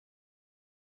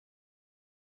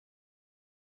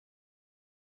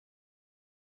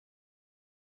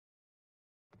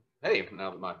Hey, now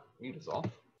that my mute is off.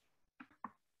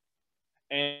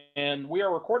 And we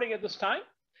are recording at this time.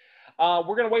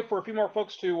 We're going to wait for a few more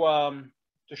folks to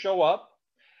show up.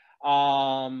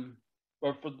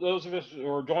 But for those of us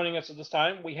who are joining us at this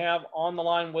time, we have on the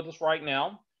line with us right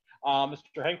now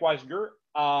Mr. Hank Weisinger.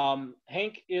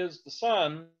 Hank is the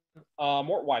son,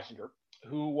 Mort Weisinger,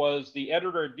 who was the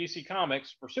editor at DC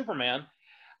Comics for Superman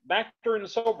back during the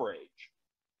Silver Age.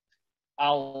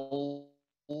 A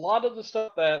lot of the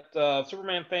stuff that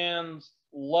Superman fans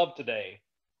love today,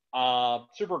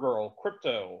 Supergirl,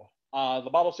 Crypto, the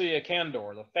Bottle City of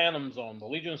Kandor, the Phantom Zone, the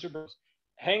Legion of Superheroes.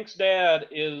 Hank's dad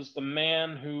is the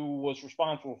man who was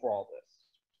responsible for all this.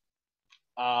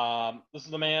 This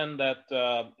is the man that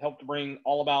helped to bring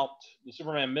all about the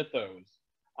Superman mythos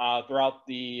throughout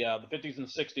the 50s and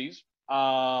 60s.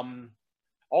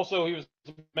 Also, he was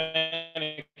the man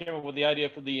who came up with the idea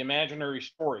for the imaginary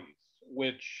stories,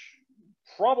 which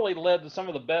probably led to some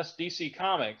of the best DC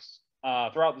comics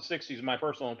throughout the 60s, in my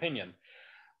personal opinion.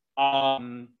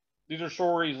 These are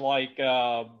stories like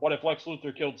what if Lex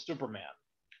Luthor killed Superman?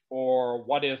 Or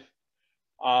what if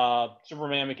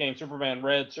Superman became Superman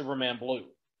Red, Superman Blue?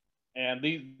 And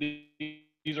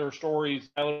these are stories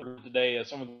I look today as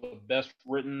some of the best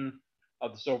written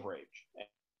of the Silver Age.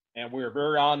 And we are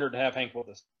very honored to have Hank with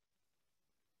us.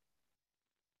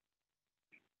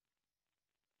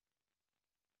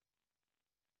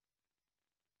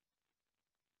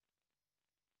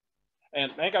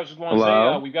 And Hank, I was just want to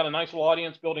say, we've got a nice little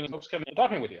audience building, folks coming and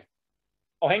talking with you.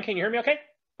 Oh, Hank, can you hear me okay?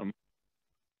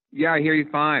 Yeah, I hear you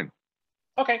fine.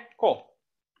 Okay, cool.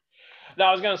 Now,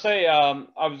 I was going to say,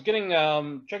 I was getting,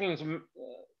 checking some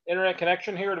internet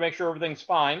connection here to make sure everything's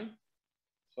fine.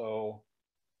 So,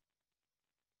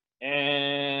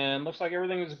 and looks like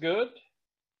everything is good.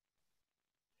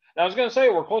 Now, I was going to say,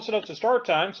 we're close enough to start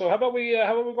time, so how about we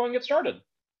go and get started?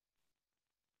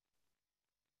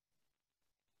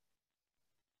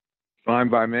 Fine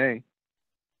by me.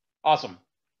 Awesome.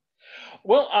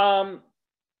 Well,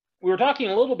 we were talking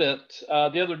a little bit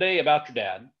the other day about your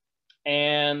dad,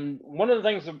 and one of the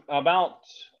things about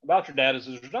your dad is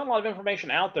there's not a lot of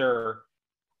information out there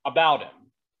about him.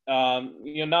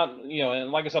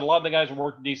 And like I said, a lot of the guys who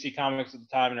worked at DC Comics at the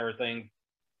time and everything,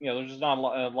 there's just not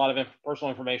a lot of personal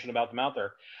information about them out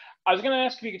there. I was going to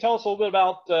ask if you could tell us a little bit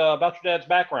about your dad's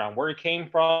background, where he came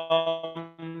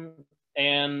from,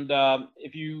 and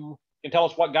if you can tell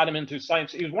us what got him into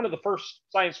science. He was one of the first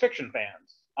science fiction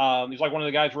fans. He's like one of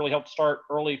the guys who really helped start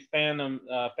early science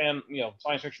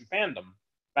fiction fandom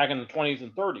back in the 20s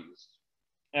and 30s.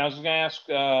 And I was going to ask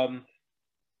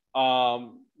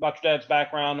about your dad's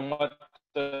background and what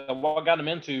got him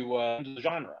into the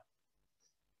genre.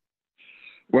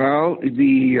 Well,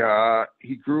 he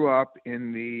grew up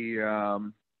in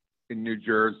New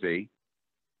Jersey,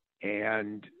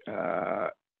 and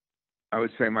I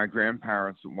would say my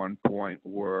grandparents at one point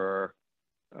were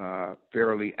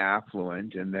fairly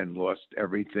affluent, and then lost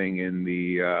everything in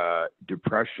the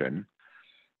Depression.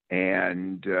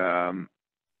 And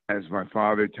as my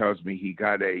father tells me, he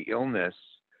got an illness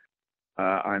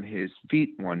on his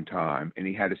feet one time, and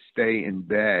he had to stay in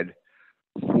bed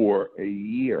for a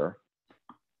year.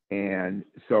 And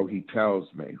so he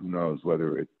tells me, who knows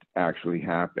whether it actually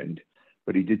happened,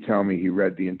 but he did tell me he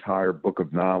read the entire book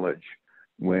of knowledge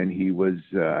when he was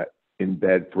in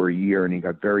bed for a year, and he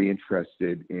got very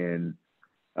interested in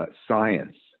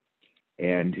science.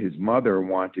 And his mother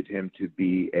wanted him to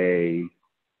be a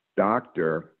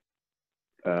doctor,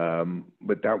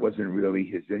 but that wasn't really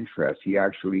his interest. He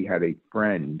actually had a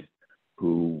friend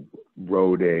who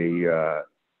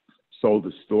sold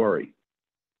a story,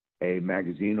 a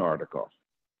magazine article.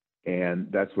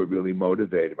 And that's what really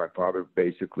motivated. My father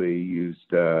basically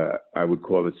used, I would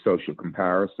call it social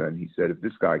comparison. He said, if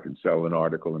this guy can sell an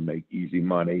article and make easy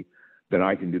money, then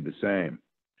I can do the same.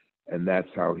 And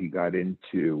that's how he got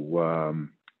into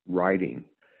writing.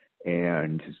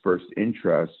 And his first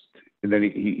interest, and then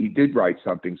he did write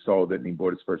something, sold it, and he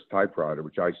bought his first typewriter,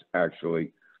 which I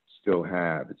actually still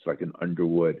have. It's like an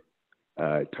Underwood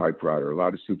typewriter. A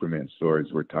lot of Superman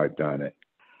stories were typed on it.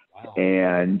 Wow.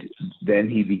 And then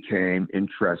he became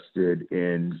interested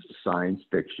in science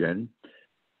fiction,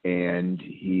 and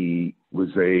he was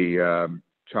a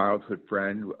childhood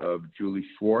friend of Julie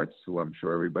Schwartz, who I'm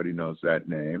sure everybody knows that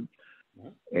name.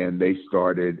 And they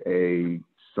started a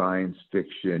science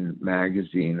fiction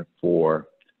magazine for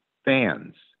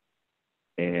fans.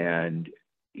 And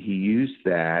he used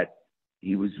that.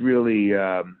 He was really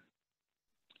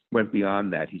went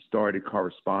beyond that. He started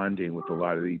corresponding with a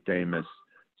lot of the famous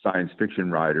science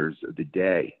fiction writers of the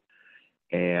day,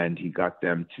 and he got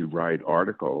them to write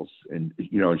articles and,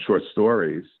 in short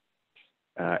stories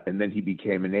And then he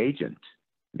became an agent.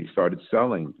 And he started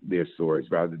selling their stories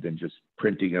rather than just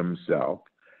printing them himself.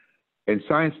 And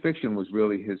science fiction was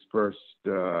really his first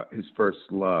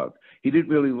love. He didn't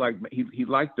really like, he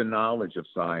liked the knowledge of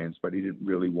science, but he didn't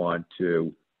really want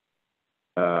to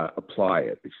apply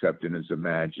it except in his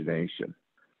imagination.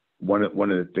 One of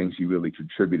the things he really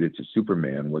contributed to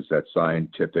Superman was that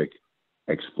scientific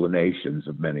explanations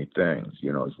of many things,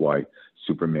 you know, is why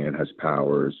Superman has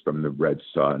powers from the red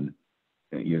sun,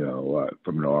 you know,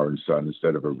 from an orange sun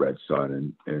instead of a red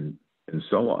sun, and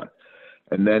so on.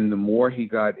 And then the more he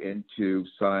got into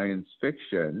science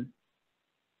fiction,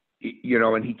 you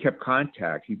know, and he kept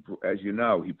contact. He, as you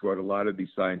know, he brought a lot of these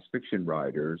science fiction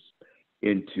writers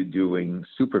into doing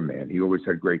Superman. He always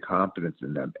had great confidence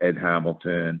in them. Ed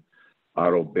Hamilton,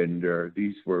 Otto Binder,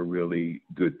 these were really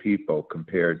good people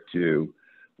compared to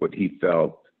what he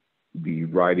felt the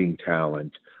writing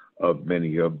talent of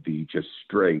many of the just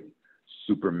straight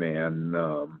Superman,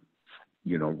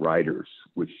 you know, writers,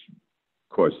 which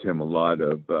caused him a lot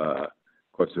of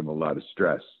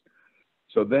stress.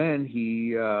 So then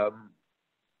he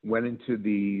went into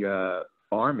the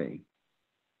Army,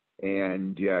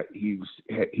 and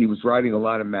he was writing a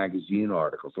lot of magazine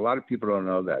articles. A lot of people don't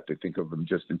know that. They think of him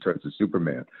just in terms of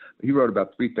Superman. He wrote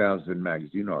about 3,000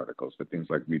 magazine articles for things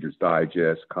like Reader's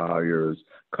Digest, Collier's,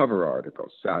 cover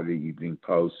articles, Saturday Evening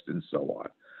Post, and so on.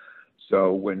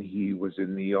 So when he was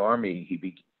in the Army,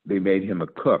 they made him a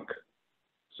cook.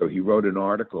 So he wrote an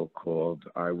article called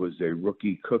 "I Was a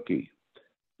Rookie Cookie,"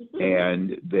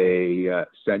 and they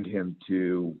sent him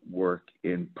to work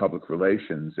in public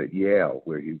relations at Yale,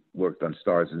 where he worked on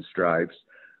Stars and Stripes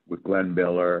with Glenn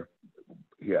Miller.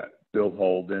 Yeah, Bill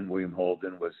Holden, William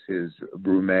Holden was his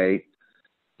roommate,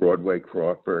 Broadway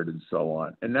Crawford, and so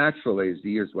on. And naturally, as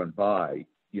the years went by,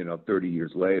 you know, 30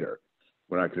 years later,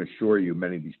 when I can assure you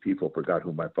many of these people forgot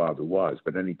who my father was,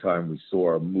 but anytime we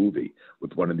saw a movie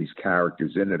with one of these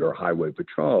characters in it or Highway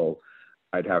Patrol,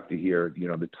 I'd have to hear, you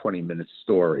know, the 20-minute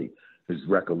story, his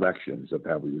recollections of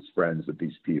how he was friends with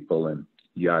these people and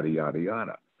yada, yada,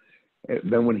 yada.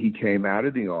 And then when he came out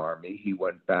of the Army, he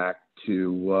went back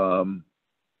to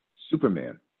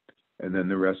Superman. And then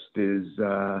the rest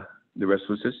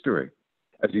was history.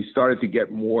 As he started to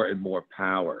get more and more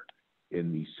power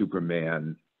in the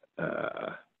Superman,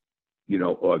 you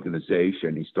know,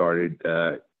 organization, he started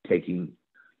taking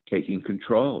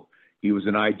control. He was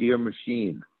an idea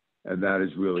machine. And that is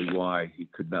really why he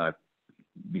could not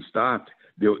be stopped.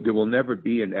 There will never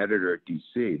be an editor at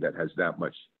DC that has that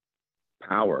much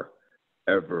power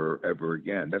ever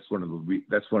again. That's one of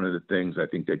the things I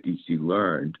think that DC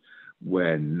learned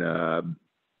when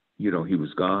you know, he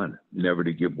was gone. Never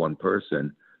to give one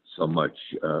person so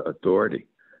much authority,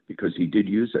 because he did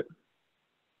use it.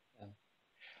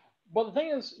 Well, the thing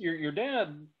is, your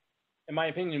dad, in my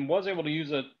opinion, was able to use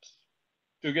it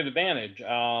to a good advantage.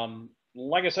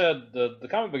 Like I said, the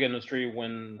comic book industry,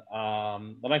 when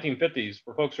the 1950s,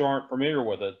 for folks who aren't familiar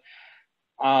with it,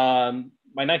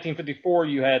 by 1954,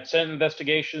 you had Senate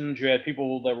investigations. You had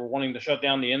people that were wanting to shut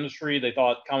down the industry. They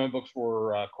thought comic books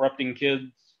were corrupting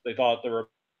kids. They thought they were a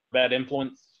bad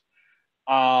influence.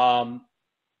 For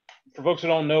folks who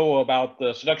don't know about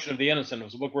The Seduction of the Innocent, it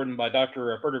was a book written by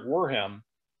Dr. Frederick Wareham.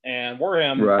 And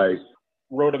Wareham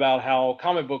wrote about how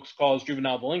comic books cause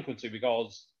juvenile delinquency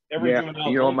because every juvenile.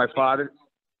 You know, my father.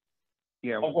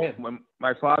 Yeah, when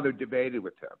my father debated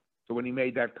with him. So when he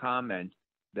made that comment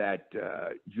that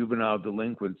juvenile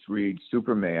delinquents read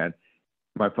Superman,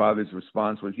 my father's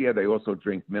response was, "Yeah, they also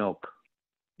drink milk."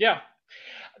 Yeah,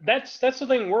 that's the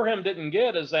thing Wareham didn't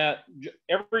get, is that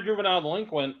every juvenile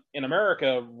delinquent in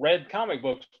America read comic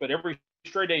books, but every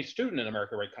straight-A student in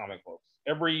America read comic books.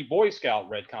 Every Boy Scout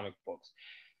read comic books.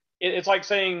 It's like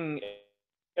saying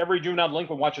every juvenile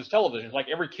delinquent watches television. It's like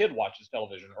every kid watches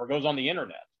television or goes on the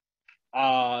internet.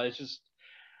 It's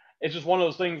just one of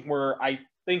those things where I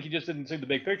think you just didn't see the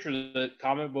big picture that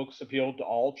comic books appealed to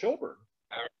all children.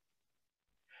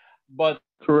 But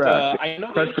correct. I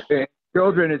know that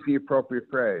children is the appropriate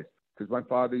phrase, because my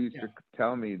father used to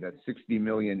tell me that 60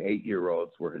 million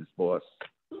 8-year-olds were his boss.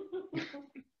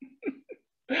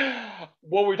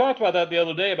 Well, we talked about that the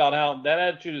other day, about how that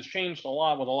attitude has changed a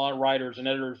lot with a lot of writers and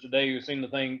editors today who seem to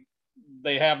think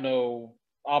they have no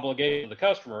obligation to the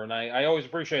customer. And I always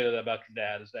appreciated that about your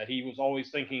dad, is that he was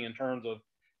always thinking in terms of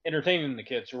entertaining the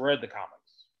kids who read the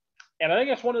comics. And I think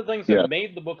that's one of the things that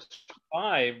made the books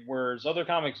survive, whereas other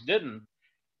comics didn't,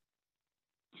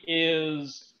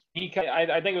 is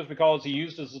I think it was because he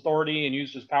used his authority and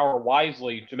used his power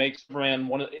wisely to make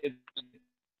Superman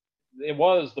it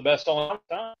was the best selling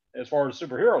time as far as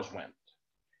superheroes went.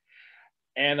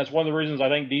 And that's one of the reasons I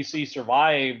think DC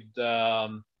survived,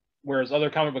 whereas other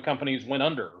comic book companies went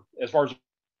under. As far as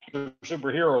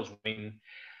superheroes, I mean,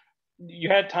 you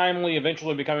had Timely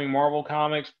eventually becoming Marvel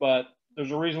Comics, but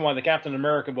there's a reason why the Captain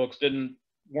America books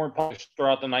weren't published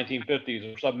throughout the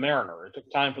 1950s or Submariner. It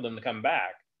took time for them to come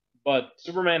back. But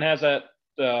Superman has that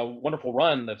wonderful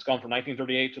run that's gone from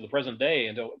 1938 to the present day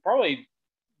until probably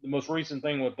the most recent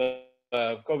thing with the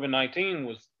COVID-19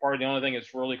 was probably the only thing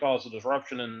that's really caused a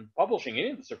disruption in publishing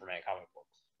any of the Superman comic books.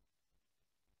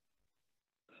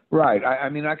 Right. I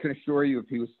mean, I can assure you, if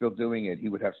he was still doing it, he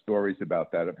would have stories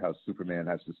about that, of how Superman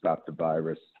has to stop the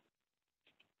virus.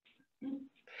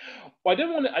 Well, I did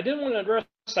want to address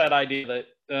that idea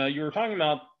that you were talking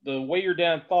about the way your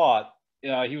dad thought.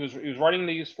 He was writing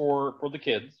these for the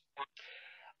kids,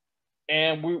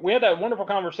 and we had that wonderful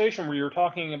conversation where you were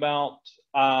talking about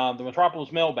the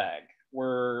Metropolis mailbag,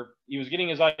 where he was getting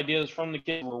his ideas from the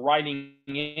kids who were writing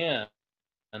in,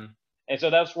 and so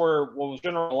that's where what was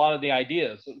generating a lot of the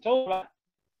ideas. So tell us about.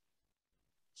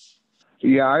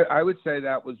 Yeah, I would say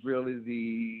that was really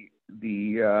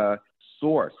the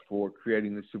source for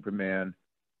creating the Superman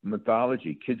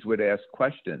mythology. Kids would ask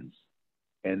questions,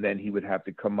 and then he would have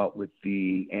to come up with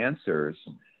the answers.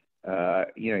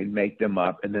 He'd make them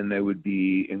up, and then they would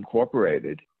be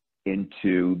incorporated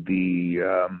into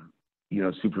the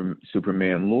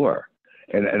Superman lore.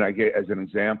 And I get, as an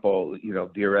example,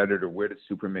 dear editor, where does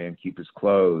Superman keep his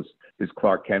clothes, his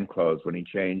Clark Kent clothes, when he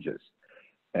changes?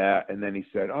 And then he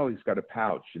said, oh, he's got a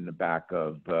pouch in the back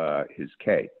of his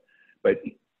cape. But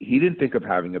he didn't think of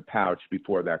having a pouch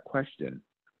before that question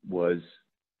was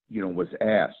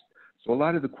asked. So a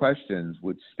lot of the questions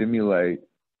would stimulate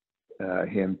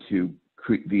him to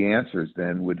the answers.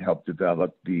 Then would help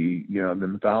develop the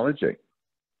mythology.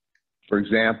 For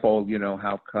example,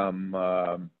 how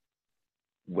come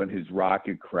when his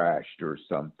rocket crashed or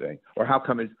something, or how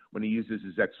come when he uses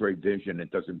his X-ray vision,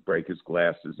 it doesn't break his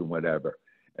glasses and whatever?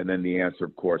 And then the answer,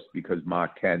 of course, because Ma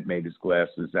Kent made his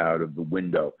glasses out of the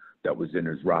window that was in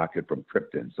his rocket from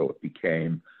Krypton, so it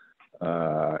became,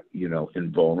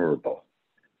 invulnerable.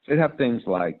 So they'd have things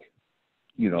like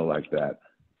that.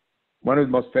 One of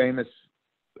the most famous,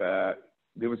 there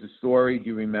was a story, do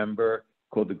you remember,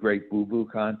 called the Great Boo Boo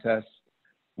Contest,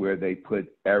 where they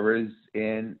put errors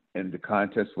in, and the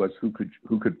contest was who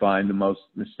could find the most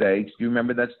mistakes. Do you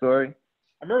remember that story?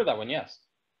 I remember that one, yes.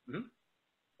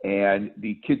 Mm-hmm. And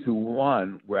the kids who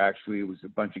won it was a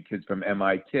bunch of kids from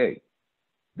MIT.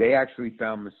 They actually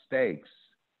found mistakes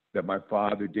that my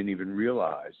father didn't even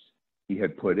realize he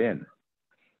had put in.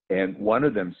 And one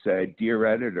of them said, dear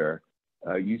editor,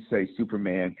 you say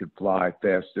Superman could fly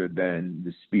faster than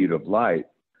the speed of light,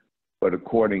 but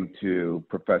according to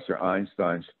Professor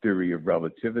Einstein's theory of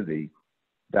relativity,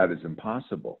 that is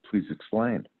impossible. Please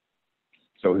explain.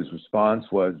 So his response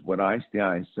was, what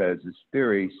Einstein says is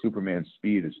theory, Superman's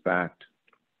speed is fact.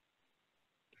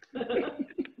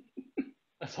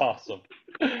 That's awesome.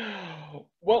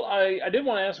 Well, I did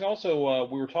want to ask also,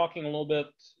 we were talking a little bit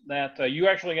that you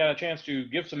actually got a chance to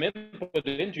give some input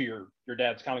into your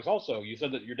dad's comics also. You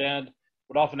said that your dad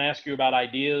would often ask you about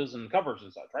ideas and covers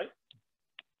and such, right?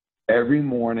 Every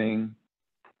morning,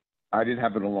 I didn't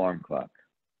have an alarm clock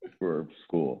for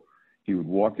school. He would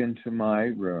walk into my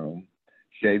room,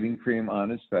 shaving cream on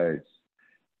his face,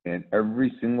 and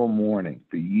every single morning,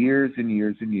 for years and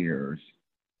years and years,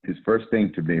 his first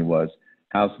thing to me was,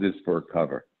 how's this for a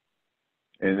cover?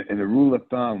 And the rule of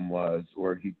thumb was,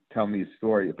 or he'd tell me a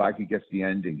story, if I could guess the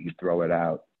ending, he'd throw it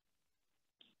out.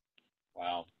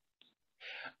 Wow.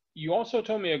 You also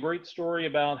told me a great story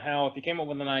about how if you came up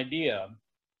with an idea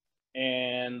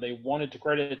and they wanted to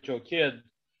credit it to a kid,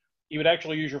 he would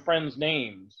actually use your friends'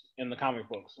 names in the comic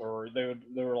books, or they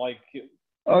were like.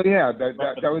 Oh yeah,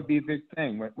 that would be a big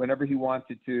thing. Whenever he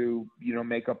wanted to,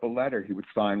 make up a letter, he would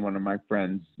sign one of my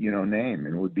friends' name,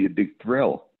 and it would be a big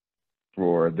thrill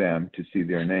for them to see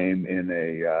their name in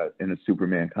a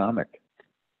Superman comic.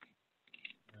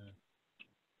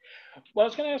 Well, I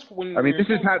was going to ask when. I mean, this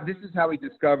is how he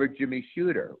discovered Jimmy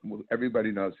Shooter.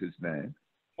 Everybody knows his name.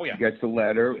 Oh yeah. He gets a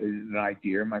letter, an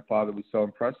idea. My father was so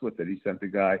impressed with it. He sent the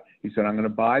guy. He said, "I'm going to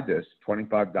buy this,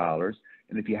 $25,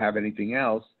 and if you have anything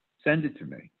else, send it to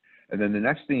me." And then the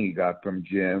next thing he got from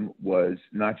Jim was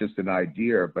not just an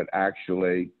idea, but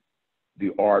actually the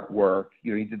artwork. He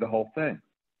did the whole thing.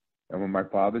 And when my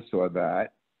father saw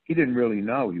that, he didn't really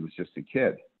know. He was just a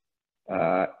kid.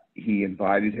 He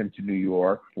invited him to New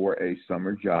York for a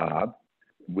summer job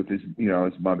with his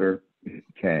mother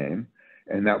came.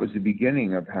 And that was the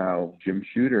beginning of how Jim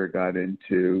Shooter got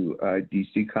into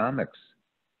DC Comics.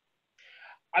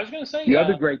 I was going to say the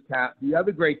other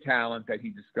great talent that he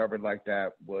discovered like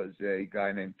that was a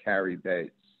guy named Cary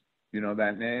Bates. You know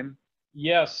that name?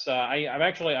 yes, I'm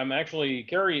actually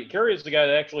Cary is the guy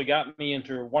that actually got me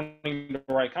into wanting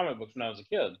to write comic books when I was a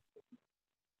kid.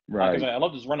 Right. Because I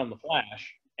loved his run on the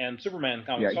Flash and Superman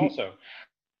comics Yeah, also.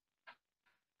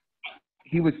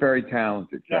 He was very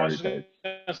talented, No, I Cary was going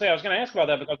Bates. to say I was going to ask about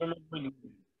that because I was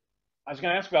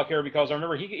going to ask about Cary because I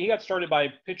remember he got started by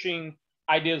pitching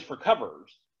ideas for covers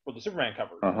for the Superman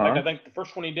covers. In fact, I think the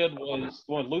first one he did was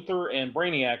the one with Luthor and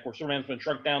Brainiac, where Superman's been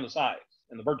shrunk down to size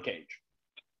in the birdcage.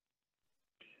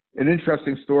 An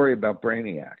interesting story about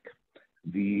Brainiac.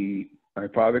 My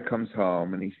father comes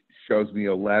home and he shows me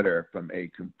a letter from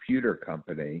a computer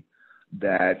company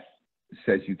that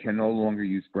says you can no longer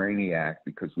use Brainiac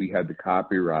because we had the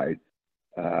copyright,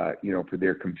 for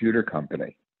their computer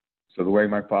company. So the way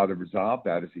my father resolved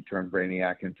that is he turned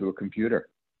Brainiac into a computer.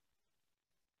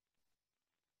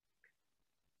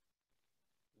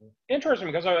 Interesting,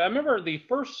 because I remember the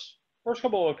first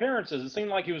couple of appearances, it seemed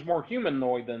like he was more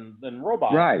humanoid than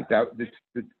robot. Right.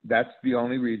 That's the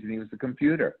only reason he was a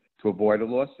computer, to avoid a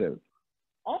lawsuit.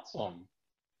 Awesome.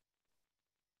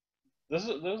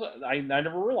 I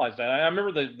never realized that. I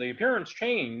remember the appearance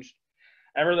changed.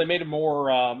 I remember they made him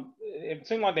more. It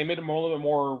seemed like they made him a little bit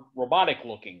more robotic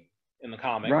looking in the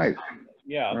comics. Right.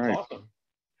 Yeah, it's right. awesome.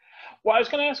 Well, I was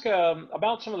going to ask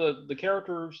about some of the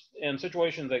characters and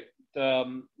situations that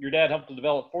your dad helped to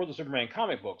develop for the Superman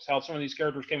comic books. How some of these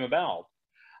characters came about.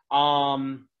 I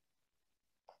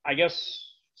guess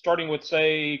starting with,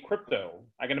 say, Crypto.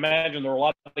 I can imagine there were a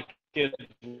lot of kids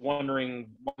wondering,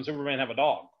 why does Superman have a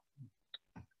dog?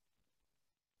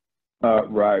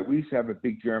 Right. We used to have a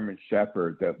big German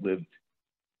Shepherd that lived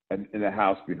in the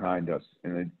house behind us,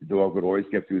 and the dog would always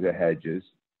get through the hedges.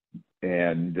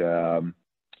 And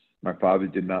my father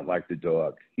did not like the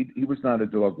dog. He was not a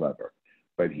dog lover,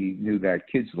 but he knew that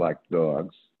kids liked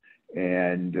dogs,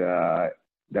 and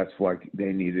that's why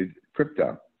they needed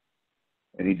Crypto.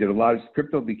 And he did a lot of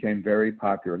Crypto became very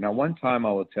popular. Now, one time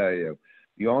I will tell you,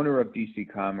 the owner of DC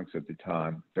Comics at the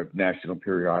time, the national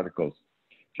periodicals,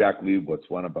 Jack Leibowitz,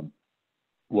 one of them,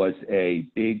 was a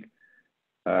big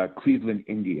Cleveland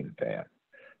Indian fan.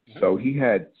 So he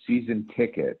had season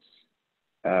tickets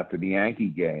for the Yankee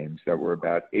games that were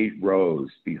about 8 rows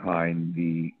behind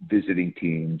the visiting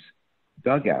team's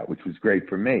dugout, which was great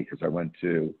for me because I went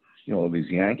to all these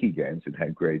Yankee games and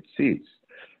had great seats.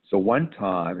 So one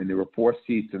time, and there were 4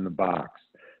 seats in the box.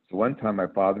 So one time, my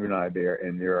father and I there,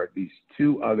 and there are these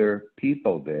 2 other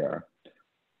people there,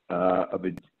 at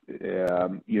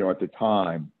the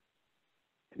time,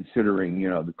 considering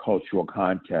the cultural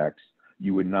context,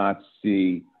 you would not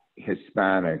see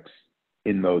Hispanics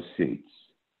in those seats.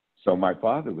 So my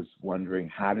father was wondering,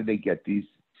 how did they get these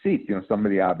seats?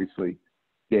 Somebody obviously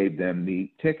gave them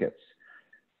the tickets,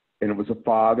 and it was a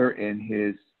father and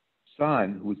his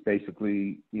son who was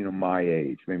basically my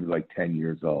age, maybe like 10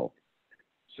 years old.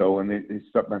 So when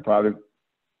my father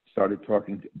started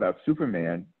talking about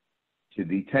Superman to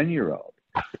the 10-year-old,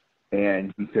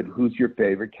 and he said, "Who's your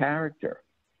favorite character?"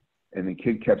 And the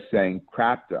kid kept saying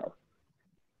Crapto.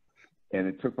 And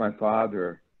it took my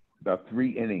father about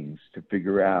 3 innings to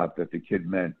figure out that the kid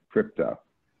meant Crypto.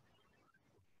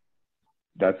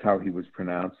 That's how he was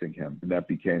pronouncing him, and that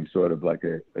became sort of like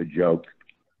a joke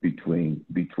between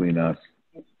us.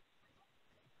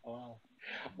 Wow.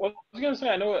 Well, I was gonna say,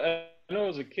 I know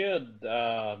as a kid,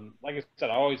 like I said,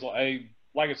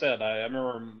 I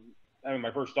remember having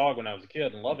my first dog when I was a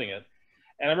kid and loving it,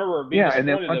 and I remember being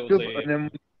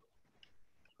disappointed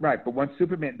right. But once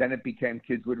Superman, then it became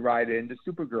kids would write in to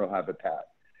Supergirl have a pet,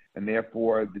 and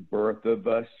therefore the birth of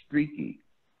Streaky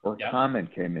or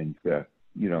Comment came into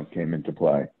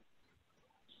play.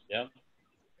 Yeah.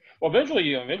 Well, eventually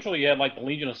you had like the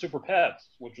Legion of Super Pets,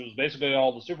 which was basically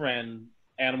all the Superman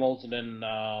animals, and then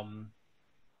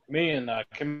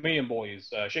Chameleon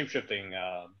Boy's shape-shifting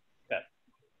pet.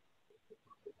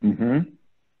 Mm-hmm.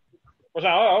 Which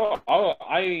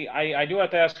I do have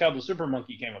to ask how the Super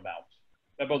Monkey came about.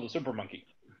 About the Super Monkey.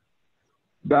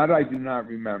 That I do not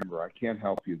remember. I can't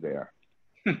help you there.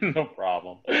 No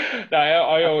problem. No,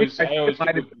 I always it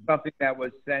might have been something that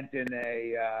was sent in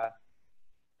a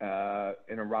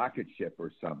rocket ship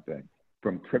or something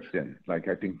from Krypton. Like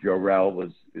I think Jor-El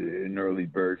was an early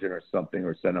version or something,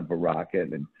 or sent up a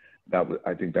rocket, and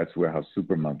I think that's how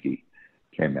Super Monkey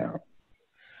came out.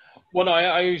 Well, no,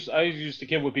 I used to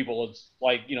kid with people. It's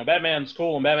like Batman's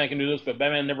cool and Batman can do this, but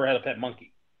Batman never had a pet monkey.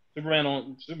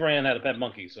 Superman had a pet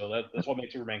monkey, so that's what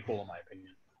makes Superman cool in my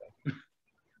opinion.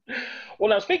 Well,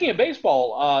 now speaking of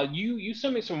baseball, you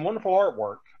sent me some wonderful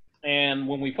artwork, and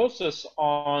when we post this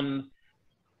on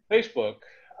Facebook,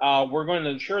 we're going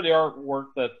to share the artwork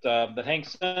that Hank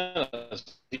sent us.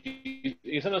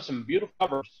 He sent us some beautiful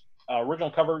covers,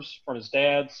 original covers from his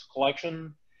dad's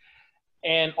collection,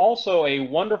 and also a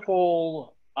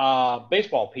wonderful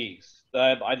baseball piece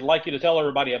that I'd like you to tell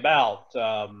everybody about,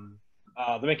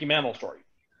 the Mickey Mantle story.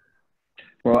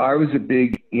 Well, I was a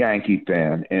big Yankee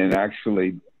fan, and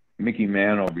actually Mickey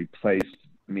Mantle replaced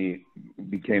me,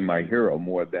 became my hero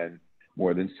more than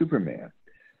Superman.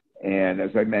 And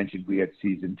as I mentioned, we had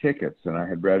season tickets, and I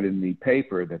had read in the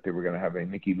paper that they were going to have a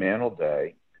Mickey Mantle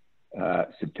Day,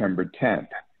 September 10th.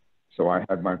 So I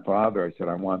had my father, I said,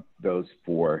 I want those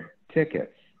 4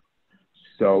 tickets.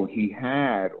 So he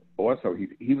had also,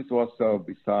 he was also,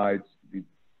 besides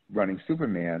running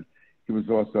Superman, he was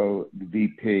also the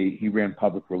VP. He ran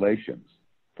public relations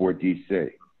for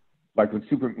DC. Like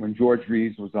when George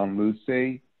Reeves was on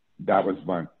Lucy, that was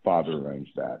my father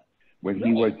arranged that. When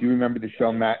he was, do you remember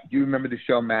the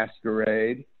show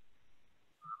Masquerade?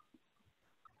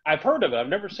 I've heard of it. I've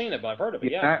never seen it, but I've heard of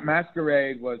it. Yeah.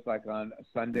 Masquerade was like on a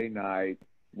Sunday night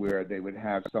where they would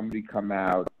have somebody come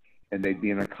out and they'd be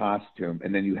in a costume,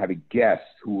 and then you had to guess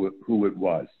who it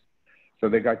was. So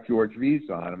they got George Reeves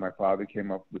on, and my father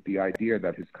came up with the idea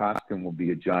that his costume will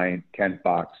be a giant Kent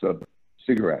box of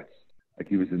cigarettes, like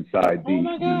he was inside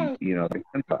the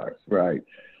Kent box, right?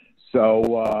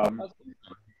 So,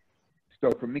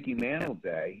 so for Mickey Mantle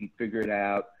Day, he figured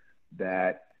out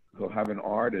that he'll have an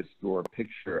artist draw a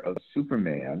picture of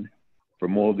Superman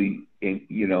from all the,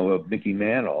 of Mickey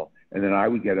Mantle, and then I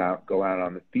would go out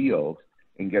on the field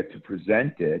and get to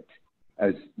present it,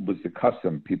 as was the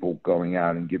custom, people going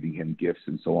out and giving him gifts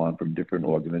and so on from different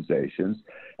organizations,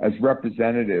 as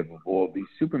representative of all these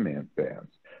Superman fans.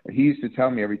 And he used to tell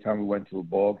me every time we went to a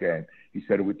ball game, he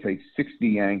said it would take 60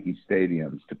 Yankee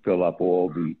stadiums to fill up all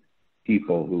the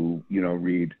people who,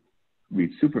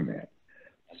 read Superman.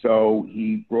 So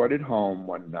he brought it home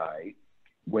one night.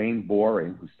 Wayne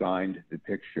Boring, who signed the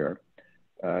picture,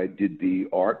 did the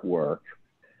artwork.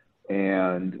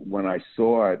 And when I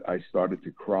saw it, I started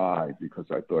to cry because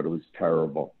I thought it was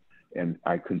terrible. And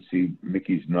I could see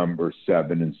Mickey's number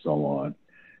 7 and so on.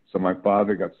 So my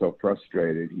father got so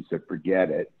frustrated, he said, forget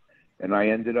it. And I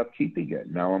ended up keeping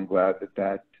it. Now I'm glad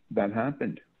that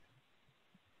happened.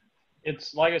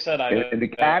 It's like I said, and the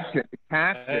caption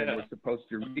was supposed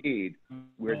to read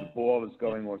where the ball is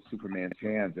going off Superman's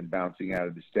hands and bouncing out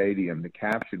of the stadium. The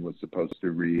caption was supposed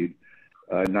to read,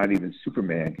 not even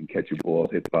Superman can catch a ball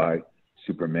hit by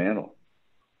Supermantle.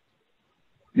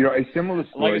 A similar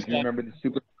story. Like do you remember Do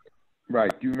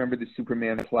you remember the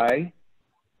Superman play?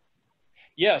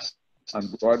 Yes. On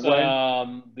Broadway.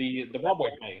 The Broadway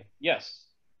play. Yes.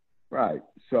 Right.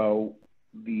 So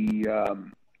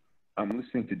I'm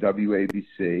listening to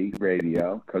WABC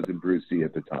radio, Cousin Brucey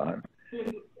at the time,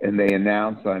 and they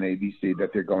announced on ABC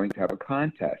that they're going to have a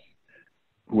contest.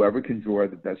 Whoever can draw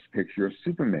the best picture of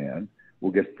Superman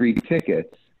will get free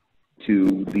tickets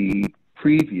to the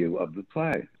preview of the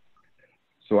play.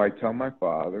 So I tell my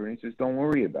father, and he says, don't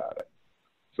worry about it.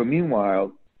 So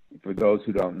meanwhile, for those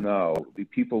who don't know, the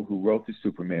people who wrote the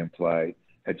Superman play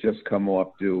had just come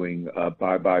off doing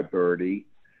Bye Bye Birdie,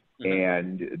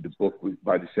 and the book was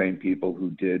by the same people who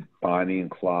did Bonnie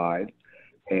and Clyde.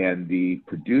 And the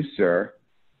producer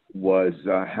was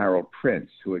Harold Prince,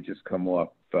 who had just come off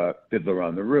Fiddler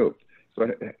on the Roof. So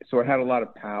it had a lot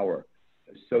of power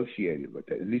associated with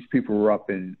it. And these people were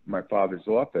up in my father's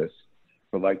office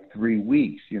for like 3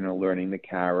 weeks, learning the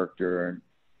character and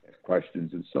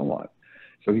questions and so on.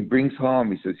 So he brings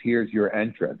home, he says, here's your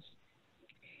entrance.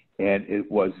 And it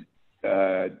was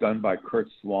done by Kurt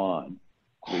Swan.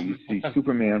 So you see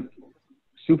Superman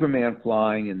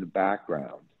flying in the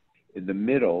background. In the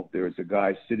middle, there's a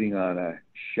guy sitting on a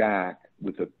shack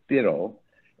with a fiddle.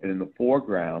 And in the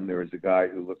foreground, there is a guy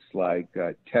who looks like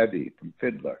Tevye from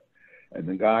Fiddler. And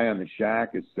the guy on the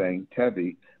shack is saying,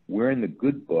 Tevye, where in the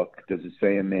good book does it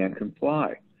say a man can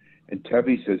fly? And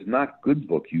Tevye says, not good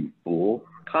book, you fool,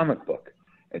 comic book.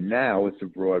 And now it's a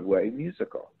Broadway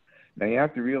musical. Now you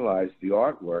have to realize the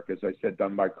artwork, as I said,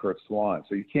 done by Kurt Swan.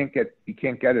 So you can't get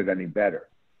it any better.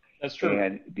 That's true.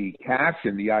 And the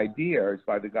caption, the idea is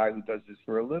by the guy who does this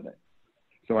for a living.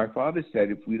 So my father said,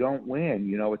 if we don't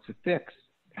win, it's a fix.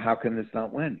 How can this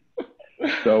not win?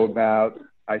 So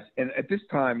and at this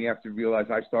time, you have to realize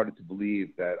I started to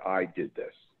believe that I did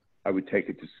this. I would take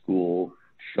it to school,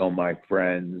 show my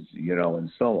friends,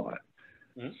 and so on.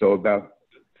 Mm-hmm. So about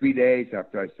 3 days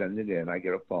after I send it in, I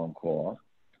get a phone call.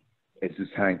 Is this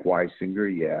Hank Weisinger?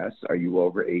 Yes. Are you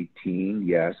over 18?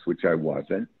 Yes, which I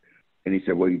wasn't. And he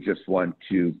said, well, you just won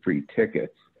 2 free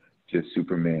tickets to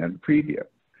Superman preview.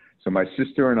 So my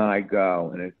sister and I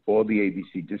go, and all the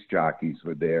ABC disc jockeys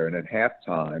were there. And at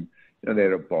halftime, they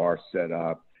had a bar set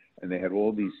up, and they had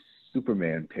all these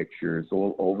Superman pictures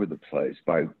all over the place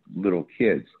by little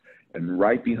kids. And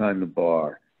right behind the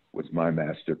bar was my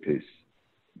masterpiece.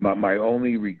 My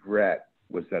only regret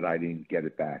was that I didn't get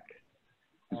it back.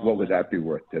 What would that be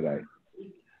worth today?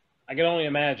 I can only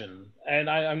imagine. And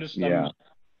I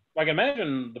can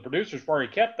imagine the producers probably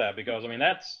kept that, because, I mean,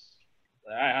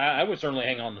 I would certainly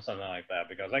hang on to something like that,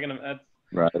 because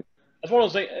right. That's one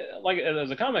of those things, like, as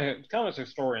a comics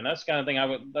historian, that's the kind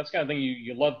of thing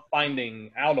you love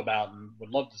finding out about and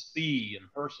would love to see in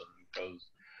person. Because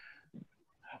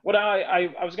what I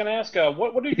was going to ask,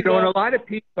 what did you know? And a lot of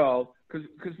people,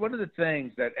 because one of the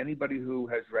things that anybody who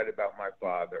has read about my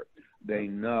father, they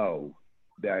know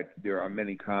that there are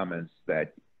many comments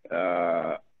that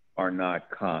are not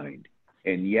kind,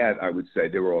 and yet I would say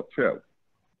they were all true.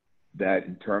 That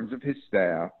in terms of his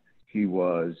staff, he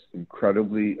was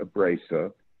incredibly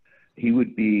abrasive. He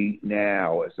would be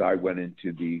now, as I went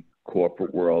into the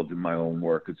corporate world in my own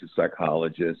work as a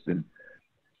psychologist and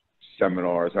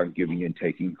seminars on giving and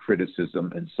taking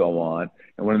criticism and so on.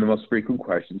 And one of the most frequent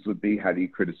questions would be, how do you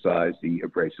criticize the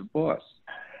abrasive boss?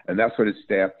 And that's what his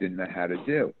staff didn't know how to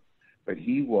do. But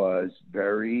he was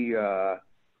very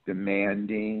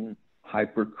demanding,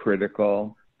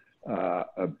 hypercritical,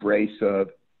 abrasive.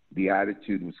 The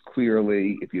attitude was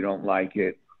clearly, if you don't like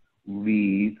it,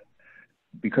 leave,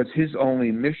 because his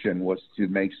only mission was to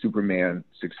make Superman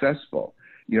successful.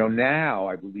 Now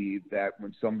I believe that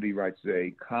when somebody writes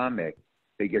a comic,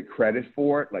 they get credit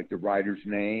for it, like the writer's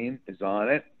name is on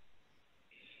it.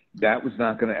 That was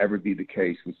not going to ever be the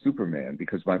case with Superman,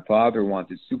 because my father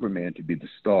wanted Superman to be the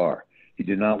star. He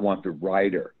did not want the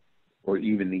writer or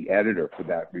even the editor, for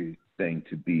that thing,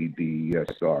 to be the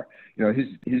star.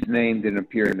 His name didn't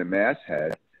appear in the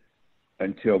masthead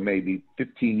until maybe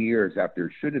 15 years after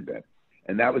it should have been.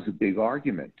 And that was a big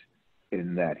argument,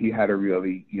 in that he had to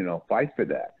really, fight for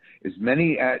that. As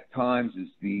many at times as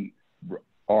the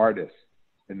artists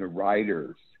and the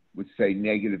writers would say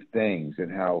negative things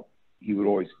and how he would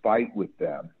always fight with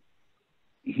them,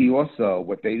 he also,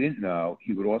 what they didn't know,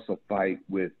 he would also fight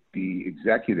with the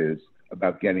executives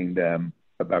about getting them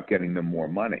more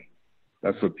money.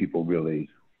 That's what people really,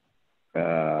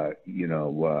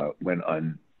 went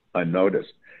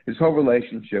unnoticed. His whole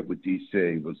relationship with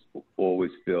DC was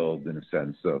always filled in a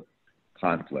sense of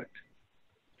conflict,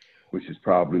 which is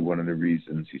probably one of the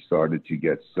reasons he started to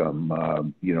get some,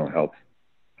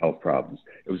 health problems.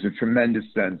 It was a tremendous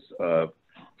sense of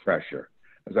pressure.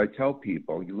 As I tell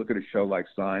people, you look at a show like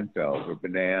Seinfeld or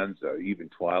Bonanza, even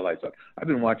Twilight Zone. I've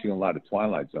been watching a lot of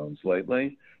Twilight Zones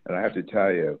lately, and I have to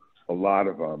tell you, a lot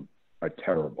of them are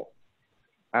terrible,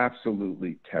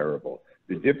 absolutely terrible.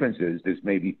 The difference is there's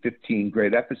maybe 15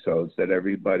 great episodes that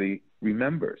everybody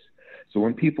remembers. So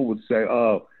when people would say,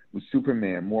 oh, with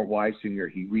Superman, Mort Weisinger,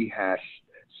 he rehashed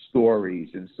stories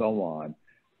and so on.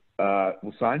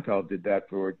 Well, Seinfeld did that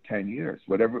for 10 years.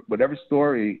 Whatever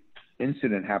story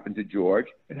incident happened to George,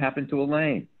 it happened to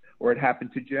Elaine, or it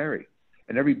happened to Jerry.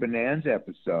 And every Bonanza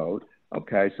episode,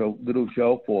 okay, so little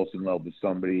Joe falls in love with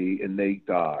somebody and they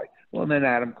die. Well, then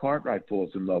Adam Cartwright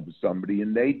falls in love with somebody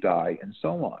and they die, and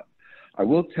so on. I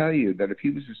will tell you that if he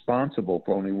was responsible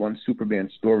for only one Superman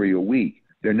story a week,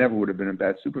 there never would have been a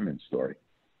bad Superman story,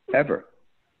 ever.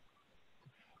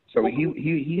 So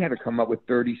he had to come up with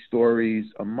 30 stories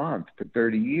a month for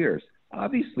 30 years.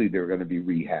 Obviously, there are going to be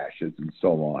rehashes and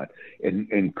so on,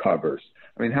 and covers.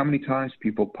 I mean, how many times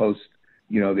people post,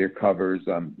 their covers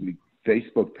on the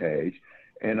Facebook page,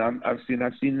 and I've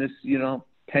seen this,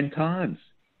 10 times.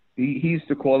 He used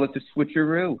to call it the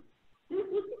switcheroo.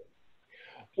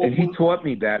 And he taught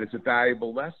me that as a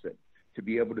valuable lesson, to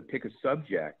be able to pick a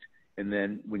subject, and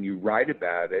then when you write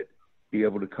about it, be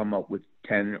able to come up with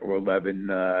 10 or 11,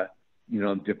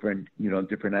 different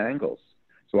angles.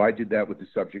 So I did that with the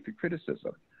subject of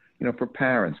criticism. For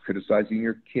parents, criticizing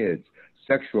your kids,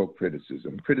 sexual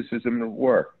criticism at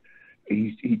work.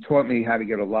 He taught me how to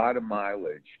get a lot of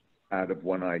mileage out of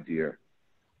one idea.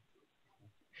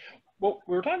 Well,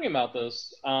 we were talking about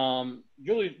this.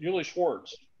 Julie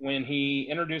Schwartz, when he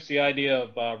introduced the idea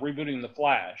of rebooting The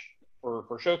Flash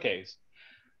for Showcase,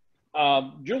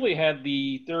 Julie had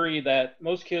the theory that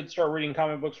most kids start reading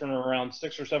comic books when they're around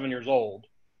 6 or 7 years old,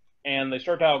 and they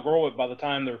start to outgrow it by the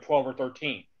time they're 12 or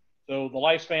 13. So the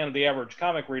lifespan of the average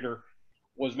comic reader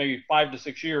was maybe 5 to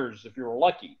 6 years if you were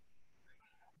lucky.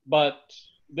 But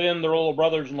then their little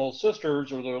brothers and little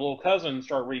sisters or their little cousins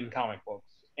start reading comic books.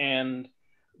 And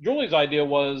Julie's idea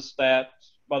was that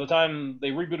by the time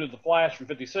they rebooted The Flash in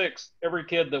 '56, every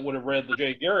kid that would have read the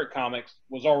Jay Garrick comics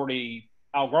was already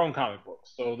outgrown comic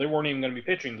books. So they weren't even going to be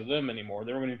pitching to them anymore.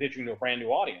 They were going to be pitching to a brand new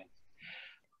audience.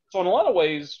 So in a lot of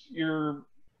ways, your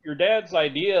dad's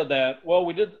idea that, well,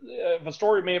 we did, if a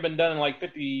story may have been done in like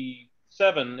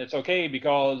 57, it's okay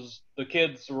because the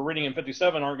kids who were reading in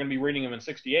 57 aren't going to be reading them in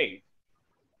 68.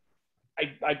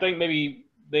 I think maybe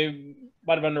they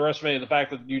might have underestimated the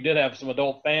fact that you did have some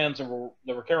adult fans that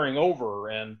were carrying over.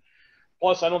 And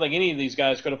plus, I don't think any of these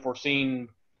guys could have foreseen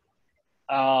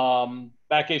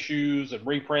back issues and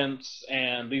reprints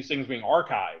and these things being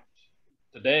archived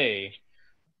today.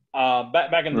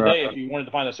 Back in the day, if you wanted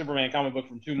to find a Superman comic book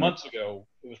from 2 months ago,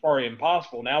 it was probably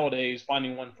impossible. Nowadays,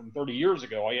 finding one from 30 years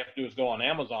ago, all you have to do is go on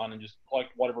Amazon and just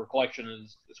collect whatever collection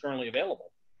is currently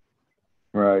available.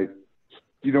 Right.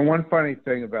 You know, one funny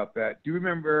thing about that, do you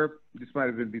remember, this might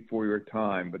have been before your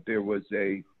time, but there was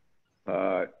a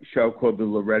show called The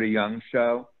Loretta Young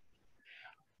Show?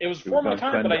 It was before my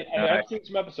time, but I've seen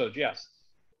some episodes, yes.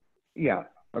 Yeah.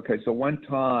 Okay, so one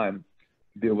time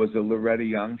there was a Loretta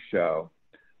Young show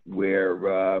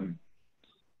where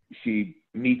she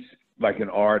meets like an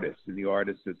artist, and the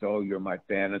artist says, "Oh, you're my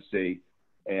fantasy,"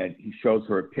 and he shows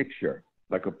her a picture,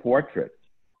 like a portrait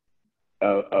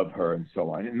of her and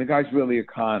so on. And the guy's really a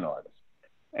con artist.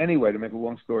 Anyway, to make a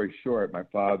long story short, my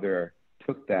father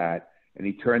took that and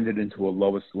he turned it into a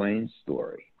Lois Lane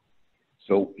story.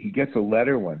 So he gets a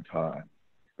letter one time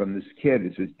from this kid.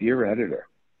 It says, "Dear editor,"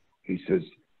 he says,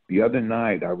 "the other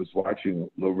night I was watching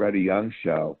Loretta Young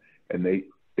show, and they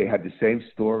had the same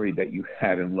story that you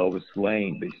had in Lois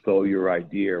Lane. They stole your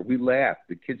idea." We laughed.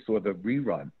 The kids saw the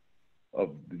rerun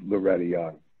of Loretta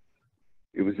Young.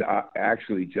 It was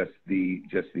actually just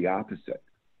the opposite.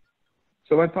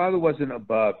 So my father wasn't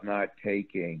above not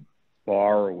taking,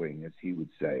 borrowing, as he would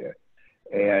say it.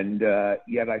 And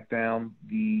yet I found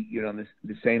the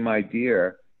same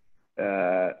idea.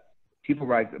 People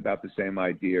write about the same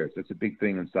ideas. That's a big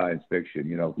thing in science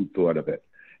fiction, who thought of it.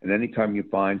 And anytime you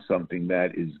find something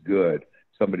that is good,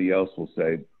 somebody else will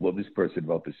say, well, this person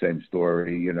wrote the same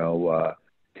story,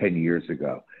 10 years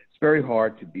ago. It's very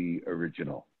hard to be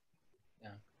original.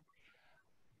 Yeah.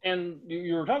 And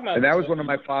you were talking about... And that was one of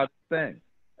my father's things.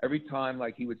 Every time,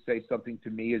 like, he would say something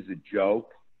to me as a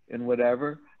joke and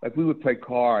whatever, like, we would play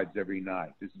cards every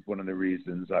night. This is one of the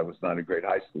reasons I was not a great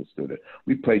high school student.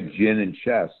 We played gin and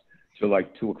chess till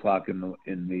like 2 o'clock in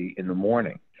the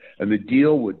morning. And the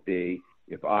deal would be,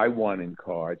 if I won in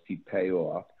cards, he'd pay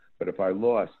off. But if I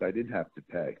lost, I didn't have to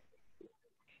pay,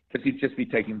 because he'd just be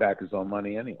taking back his own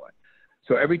money anyway.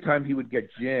 So every time he would get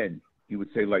gin, he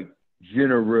would say, like,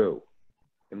 "Ginaroo,"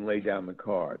 and lay down the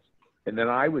cards. And then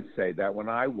I would say that when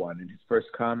I won, and his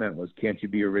first comment was, "Can't you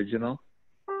be original?"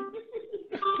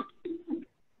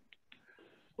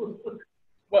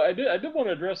 Well, I did want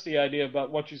to address the idea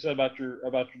about what you said about your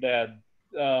dad.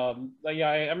 Yeah,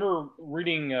 I remember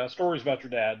reading stories about your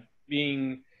dad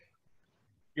being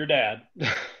your dad,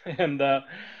 and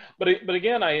but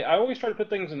again, I always try to put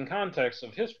things in context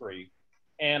of history.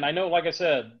 And I know, like I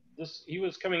said, he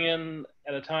was coming in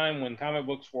at a time when comic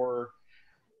books were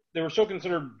still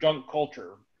considered junk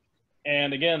culture.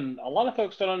 And again, a lot of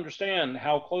folks don't understand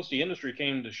how close the industry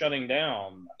came to shutting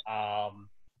down.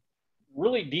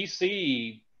 Really,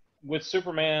 DC, with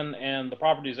Superman and the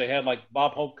properties they had, like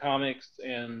Bob Hope Comics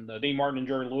and Dean Martin and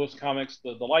Jerry Lewis Comics,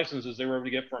 the licenses they were able to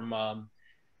get from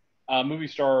movie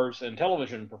stars and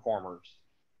television performers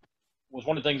was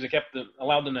one of the things that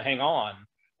allowed them to hang on.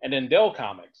 And then Dell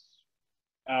Comics,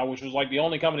 which was like the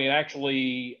only company that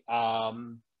actually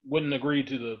wouldn't agree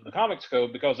to the comics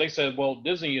code, because they said, well,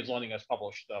 Disney is letting us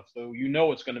publish stuff, so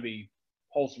it's going to be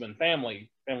wholesome and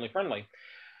family friendly.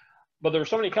 But there were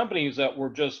so many companies that were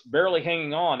just barely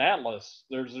hanging on. Atlas,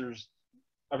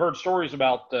 I've heard stories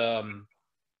about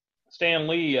Stan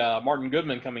Lee, Martin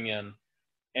Goodman coming in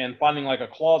and finding like a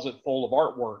closet full of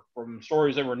artwork from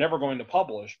stories they were never going to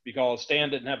publish, because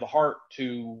Stan didn't have the heart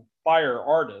to fire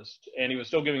artists, and he was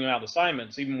still giving them out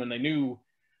assignments even when they knew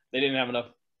they didn't have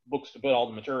enough books to put all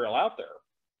the material out there.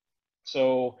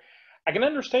 So I can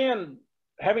understand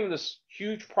having this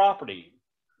huge property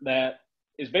that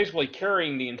is basically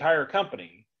carrying the entire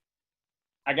company.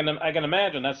 I can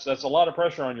imagine that's a lot of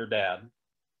pressure on your dad.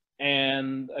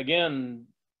 And again,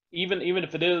 even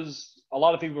if it is, a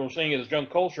lot of people are seeing it as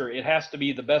junk culture, it has to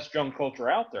be the best junk culture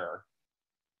out there.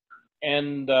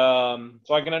 And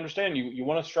so I can understand you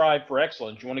want to strive for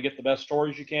excellence. You want to get the best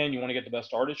stories you can. You want to get the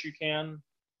best artists you can.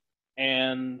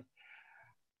 And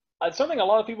something a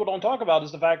lot of people don't talk about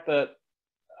is the fact that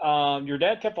your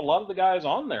dad kept a lot of the guys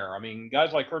on there. I mean,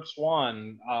 guys like Kurt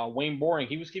Swan, Wayne Boring,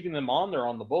 he was keeping them on there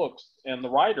on the books, and the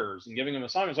writers, and giving them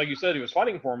assignments. Like you said, he was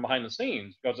fighting for them behind the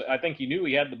scenes, because I think he knew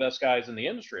he had the best guys in the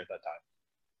industry at that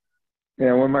time.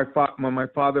 Yeah, when my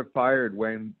father fired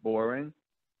Wayne Boring,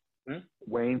 Hmm?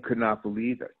 Wayne could not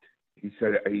believe it. He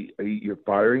said, "You're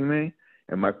firing me?"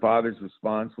 And my father's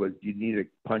response was, "You need a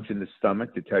punch in the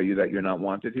stomach to tell you that you're not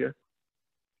wanted here."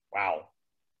 Wow.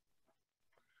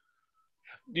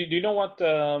 Do you know what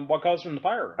caused him to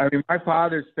fire I mean, my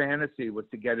father's fantasy was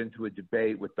to get into a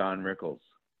debate with Don Rickles.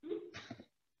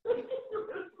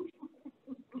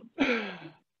 him?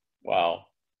 Wow.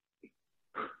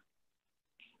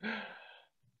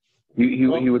 He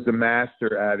was a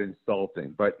master at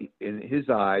insulting, but in his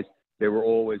eyes, they were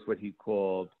always what he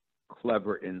called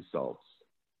clever insults.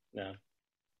 Yeah.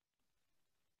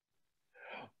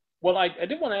 Well, I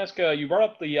did want to ask, you brought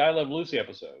up the I Love Lucy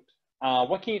episode.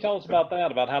 What can you tell us about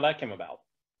that, about how that came about?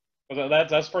 Because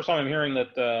that's the first time I'm hearing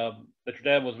that that your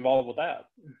dad was involved with that.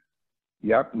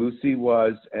 Yep, Lucy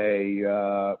was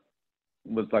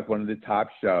was like one of the top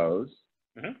shows.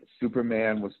 Mm-hmm.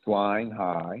 Superman was flying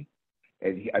high,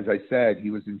 and as I said, he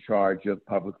was in charge of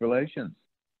public relations.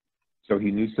 So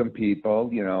he knew some people,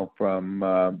 you know, from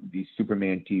the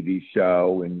Superman TV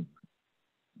show, and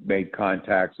made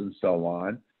contacts and so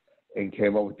on, and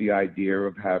came up with the idea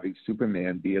of having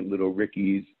Superman be at little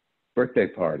Ricky's birthday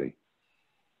party.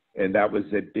 And that was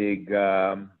a big, you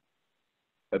know,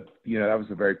 that was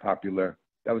a very popular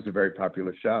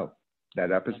show,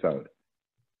 that episode.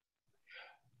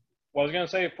 Well, I was going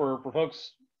to say for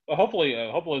folks, hopefully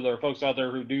there are folks out there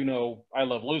who do know I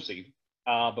Love Lucy,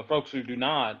 but folks who do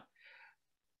not,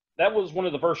 that was one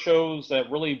of the first shows that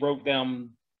really broke down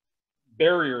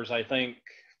barriers, I think,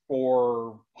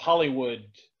 for Hollywood.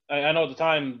 I know at the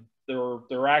time there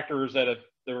were actors that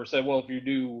they were said, well, if you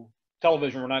do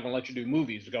television, we're not going to let you do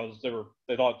movies, because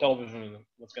they thought television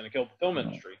was going to kill the film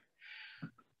industry.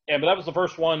 Yeah, but that was the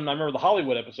first one. I remember the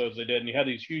Hollywood episodes they did, and you had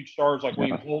these huge stars like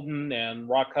William Holden and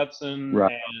Rock Hudson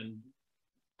and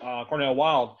Cornell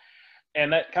Wilde,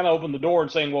 and that kind of opened the door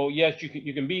and saying, well, yes,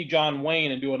 you can be John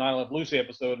Wayne and do an I Love Lucy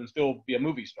episode and still be a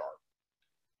movie star.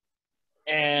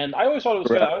 And I always thought it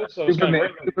was kind of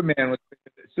great.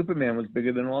 Superman was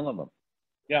bigger than all of them.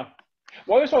 Yeah.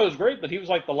 Well, I always thought it was great that he was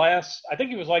like the last. I think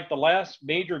he was like the last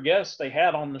major guest they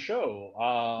had on the show.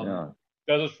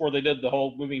 Because it's before they did the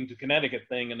whole moving to Connecticut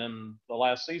thing, and then the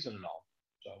last season and all.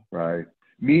 So. Right.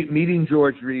 Meeting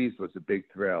George Reeves was a big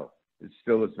thrill. It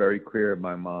still is very clear in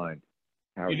my mind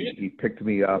how he picked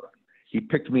me up. He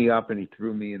picked me up and he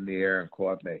threw me in the air and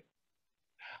caught me.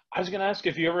 I was going to ask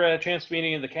if you ever had a chance to meet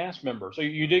any of the cast members. So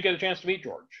you did get a chance to meet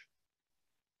George.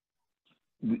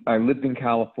 I lived in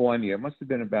California. It must have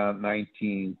been about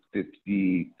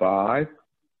 1955.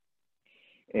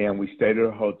 And we stayed at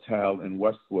a hotel in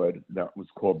Westwood that was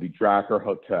called the Dracker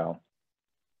Hotel.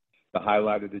 The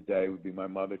highlight of the day would be my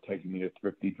mother taking me to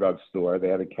Thrifty Drugstore. They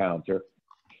had a counter,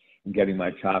 and getting my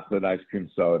chocolate ice cream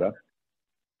soda.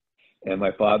 And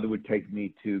my father would take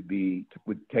me to the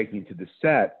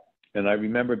set. And I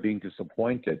remember being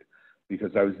disappointed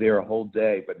because I was there a whole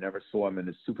day but never saw him in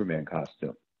his Superman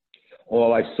costume.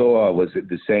 All I saw was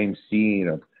the same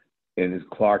scene in his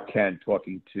Clark Kent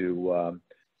talking to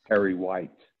Perry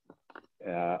White,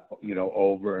 you know,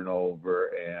 over and over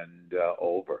and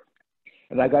over.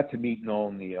 And I got to meet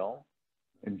Noel Neill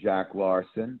and Jack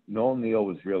Larson. Noel Neill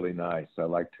was really nice. I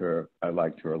liked her a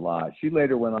lot. She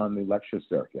later went on the lecture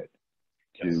circuit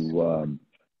to,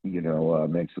 you know,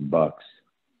 make some bucks.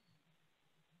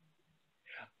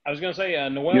 I was going to say,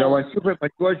 Noel. You know, when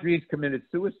George Reeves committed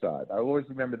suicide, I always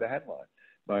remember the headline.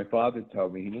 My father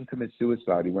told me he didn't commit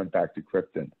suicide. He went back to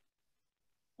Krypton.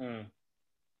 Hmm.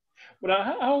 But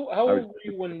how old were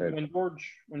you when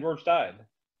George died?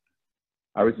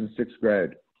 I was in 6th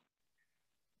grade.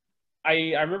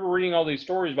 I remember reading all these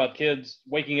stories about kids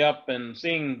waking up and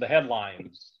seeing the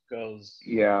headlines.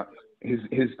 Yeah,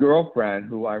 his girlfriend,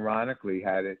 who ironically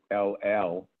had an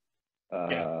LL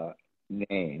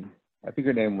name. I think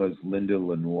her name was Linda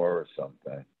Lenore or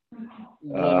something.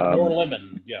 Lenore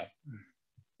Lemon, yeah.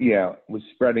 Yeah, was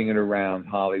spreading it around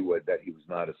Hollywood that he was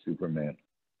not a Superman.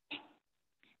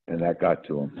 And that got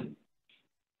to him.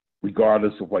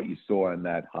 Regardless of what you saw in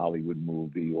that Hollywood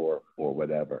movie or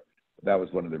whatever. That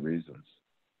was one of the reasons.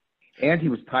 And he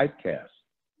was typecast.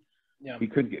 Yeah. He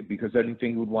couldn't get, because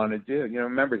anything he would want to do. You know,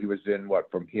 remember he was in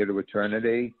From Here to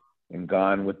Eternity and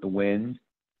Gone with the Wind.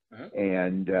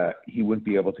 And he wouldn't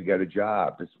be able to get a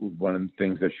job. This was one of the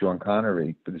things that Sean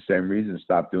Connery, for the same reason,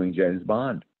 stopped doing James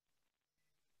Bond.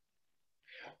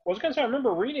 Well, I was going to say, I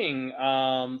remember reading,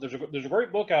 there's a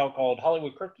great book out called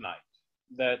Hollywood Kryptonite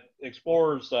that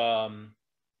explores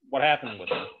what happened with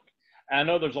him. And I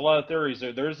know there's a lot of theories.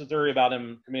 There is a theory about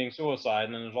him committing suicide,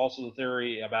 and then there's also the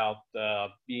theory about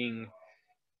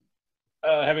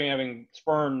having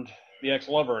spurned the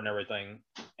ex-lover and everything.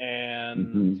 And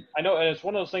Mm-hmm. I know, and it's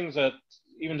one of those things that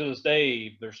even to this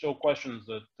day, there's still questions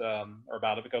that are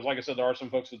about it, because like I said, there are some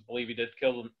folks that believe he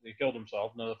killed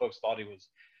himself, and other folks thought he was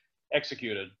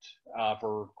executed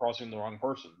for crossing the wrong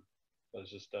person.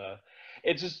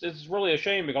 It's really a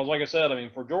shame, because like I said, I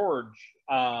mean, for George,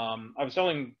 I was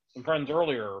telling some friends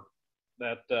earlier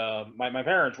that my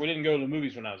parents, we didn't go to the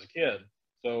movies when I was a kid.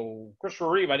 So Christopher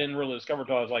Reeve, I didn't really discover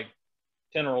until I was like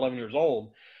 10 or 11 years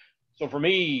old. So for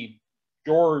me,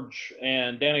 George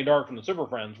and Danny Dark from the Super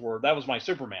Friends that was my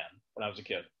Superman when I was a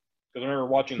kid, because I remember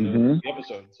watching the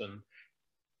episodes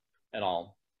and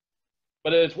all.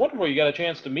 But it's wonderful you got a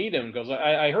chance to meet him, because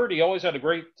I heard he always had a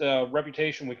great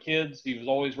reputation with kids. He was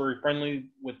always very friendly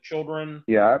with children.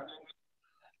 Yeah.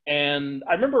 And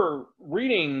I remember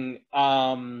reading.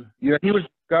 Yeah, he was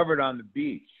discovered on the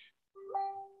beach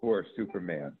for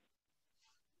Superman.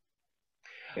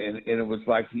 And it was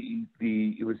like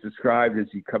it was described as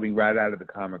he coming right out of the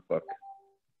comic book.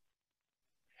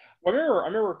 Well, I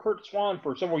remember Kurt Swan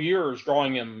for several years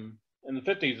drawing him in the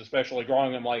 50s, especially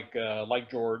drawing him like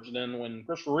George. And then when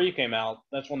Christopher Reeve came out,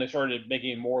 that's when they started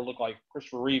making him more look like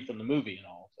Christopher Reeve from the movie and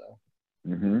all. So.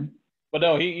 Mm-hmm. But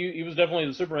no, he was definitely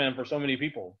the Superman for so many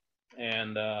people,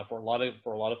 and for a lot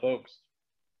of folks.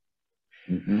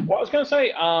 Mm-hmm. Well, I was going to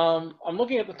say, I'm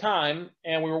looking at the time,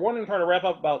 and we were wanting to try to wrap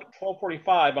up about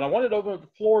 12:45, but I wanted to open up the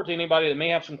floor to anybody that may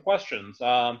have some questions.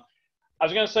 I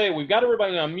was going to say, we've got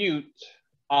everybody on mute,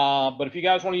 but if you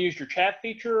guys want to use your chat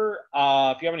feature,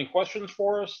 if you have any questions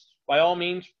for us, by all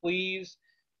means, please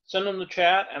send them to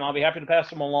chat, and I'll be happy to pass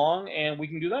them along, and we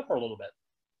can do that for a little bit.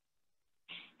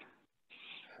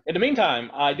 In the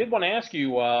meantime, I did want to ask you,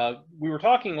 we were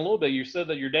talking a little bit, you said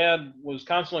that your dad was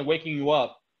constantly waking you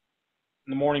up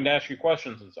in the morning to ask you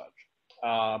questions and such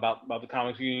about the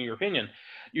comics, giving your opinion.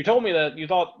 You told me that you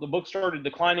thought the book started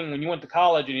declining when you went to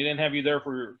college, and he didn't have you there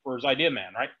for his idea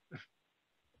man, right?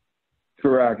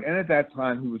 Correct. And at that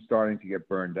time, he was starting to get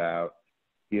burned out.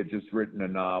 He had just written a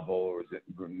novel, that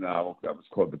was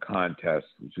called The Contest,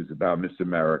 which is about Miss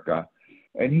America.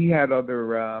 And he had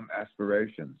other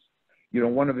aspirations. You know,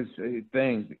 one of his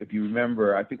things, if you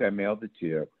remember, I think I mailed it to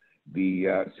you,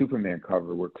 the Superman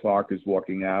cover where Clark is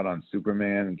walking out on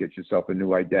Superman and get yourself a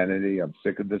new identity, I'm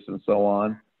sick of this and so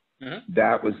on. Mm-hmm.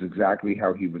 That was exactly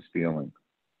how he was feeling.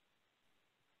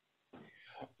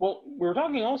 Well, we were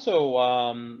talking also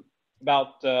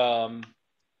about,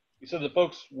 you said that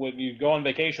folks, when you go on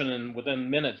vacation and within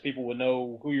minutes, people would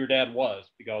know who your dad was,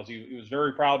 because he was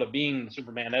very proud of being the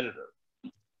Superman editor.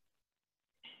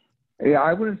 Yeah,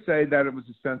 I wouldn't say that it was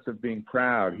a sense of being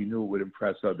proud. He knew it would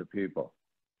impress other people.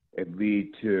 It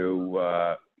lead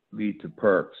to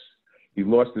perks. He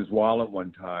lost his wallet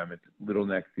one time at the Little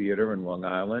Neck Theater in Long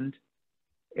Island,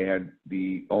 and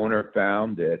the owner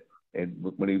found it. And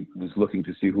when he was looking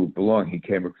to see who it belonged, he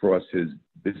came across his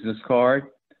business card.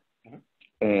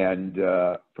 And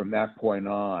from that point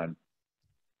on,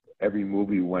 every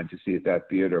movie we went to see at that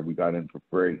theater, we got in for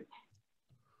free.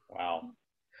 Wow.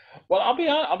 Well, I'll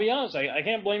be honest. I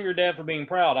can't blame your dad for being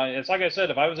proud. It's like I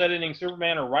said, if I was editing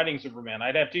Superman or writing Superman,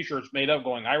 I'd have T-shirts made up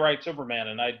going, "I write Superman,"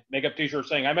 and I'd make up T-shirts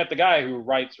saying, "I met the guy who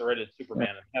writes or edits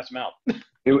Superman," and pass them out.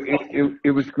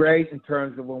 It was great in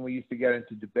terms of when we used to get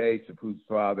into debates of whose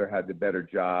father had the better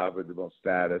job or the most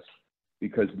status,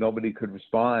 because nobody could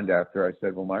respond after I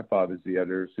said, "Well, my father's the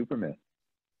editor of Superman."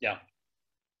 Yeah.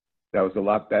 That was a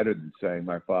lot better than saying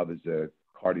my father's a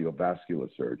cardiovascular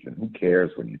surgeon. Who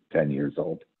cares when you're 10 years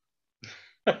old?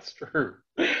 That's true.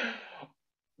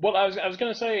 Well, I was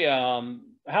going to say, how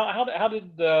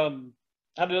did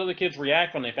other kids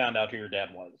react when they found out who your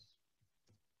dad was?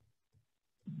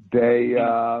 They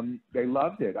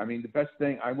loved it. I mean, the best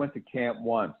thing, I went to camp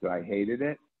once and I hated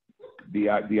it.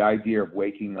 The idea of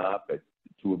waking up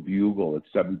to a bugle at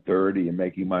 7:30 and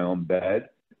making my own bed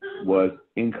was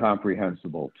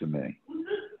incomprehensible to me.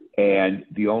 And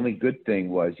the only good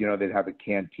thing was, you know, they'd have a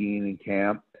canteen in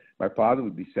camp. My father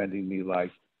would be sending me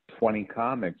like 20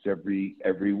 comics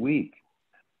every week.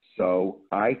 So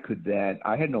I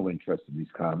had no interest in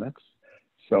these comics.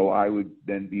 So I would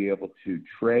then be able to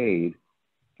trade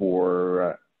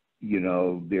for,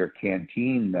 their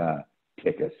canteen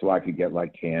tickets, so I could get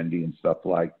like candy and stuff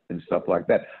like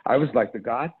that. I was like the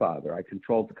Godfather. I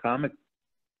controlled the comic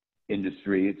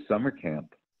industry at summer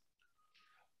camp.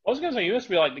 I was going to say, you must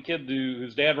be like the kid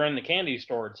whose dad ran the candy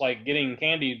store. It's like getting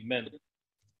candy meant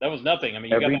that was nothing. I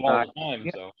mean, you got them all the time.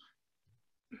 Yeah. So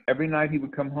every night he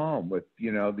would come home with,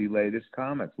 the latest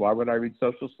comics. Why would I read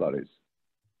social studies?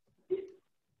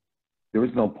 There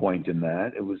was no point in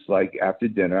that. It was like after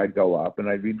dinner, I'd go up and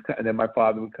I'd read, and then my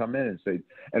father would come in and say,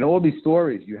 and all these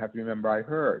stories you have to remember I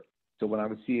heard. So when I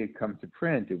would see it come to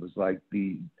print, it was like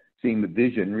seeing the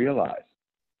vision realized.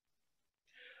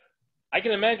 I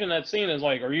can imagine that scene as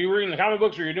like, are you reading the comic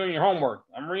books or you're doing your homework?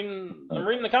 I'm reading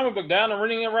the comic book, Dad. I'm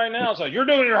reading it right now. It's like, you're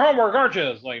doing your homework, aren't you?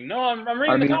 It's like, no, I'm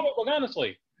reading the comic book,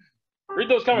 honestly. Read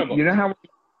those comic books.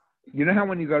 You know how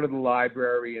when you go to the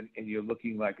library and you're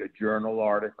looking like a journal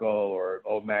article or an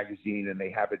old magazine and they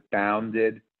have it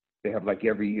bounded? They have like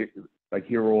every year, like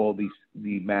here are all the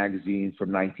magazines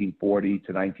from 1940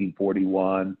 to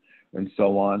 1941 and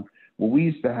so on. Well, he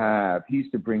used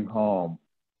to bring home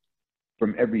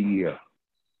from every year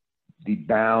the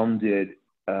bounded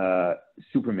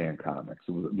Superman comics.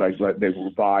 It was like they were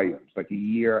volumes, like a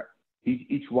year.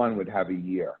 Each one would have a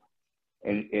year.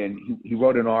 And he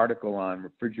wrote an article on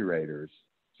refrigerators.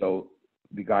 So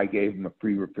the guy gave him a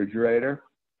free refrigerator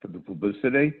for the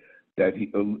publicity.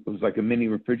 It was like a mini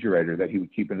refrigerator that he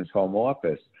would keep in his home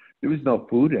office. There was no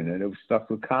food in it. It was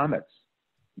stuffed with comics,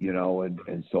 you know,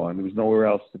 and so on. There was nowhere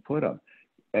else to put them.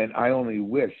 And I only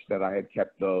wish that I had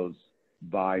kept those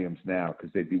volumes now,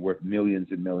 because they'd be worth millions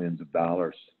and millions of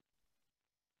dollars.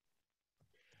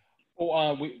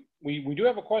 Well, we do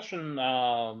have a question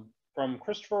from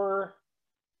Christopher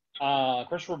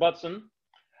Butson.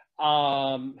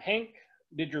 Hank,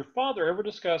 did your father ever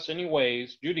discuss any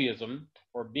ways Judaism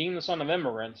or being the son of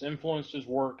immigrants influenced his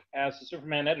work as the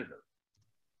Superman editor?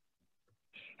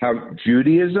 How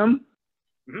Judaism?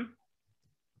 Mm-hmm.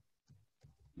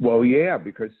 Well, yeah,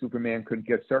 because Superman couldn't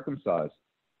get circumcised.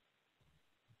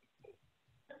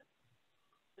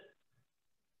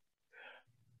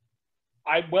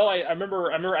 I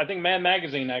remember. I think Mad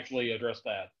Magazine actually addressed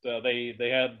that. They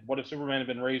had, what if Superman had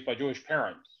been raised by Jewish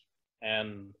parents,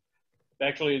 and they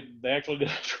actually did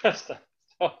address that.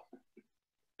 So.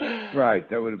 Right,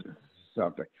 that would have been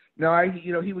something. No,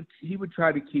 he would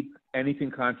try to keep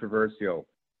anything controversial,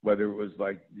 whether it was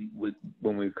like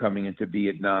when we were coming into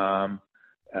Vietnam,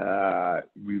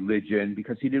 religion,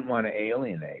 because he didn't want to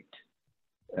alienate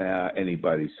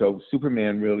anybody. So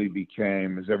Superman really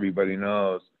became, as everybody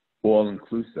knows,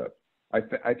 all-inclusive.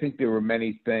 I think there were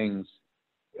many things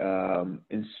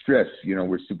in strips, you know,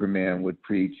 where Superman would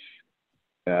preach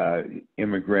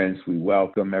immigrants, we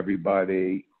welcome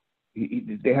everybody.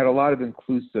 They had a lot of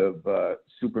inclusive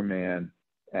Superman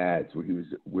ads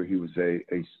where he was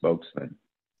a spokesman.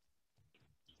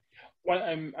 Well,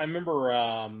 I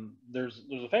remember there's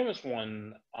a famous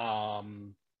one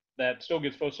that still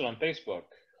gets posted on Facebook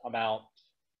about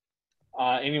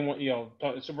anyone, you know,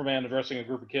 Superman addressing a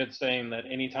group of kids, saying that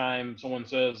anytime someone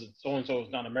says that so-and-so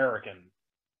is not American,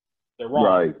 they're wrong.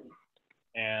 Right.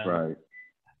 And, right.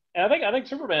 And I think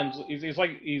Superman's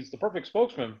he's the perfect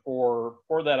spokesman for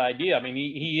that idea. I mean,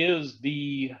 he is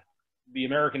the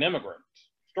American immigrant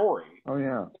story. Oh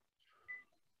yeah.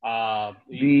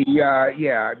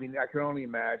 Yeah, I mean, I can only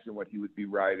imagine what he would be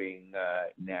writing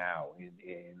now in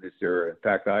this era. In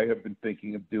fact, I have been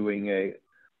thinking of doing a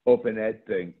open ed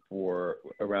thing for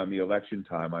around the election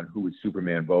time on who would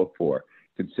Superman vote for,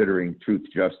 considering truth,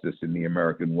 justice, and the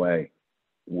American way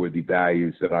were the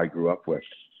values that I grew up with.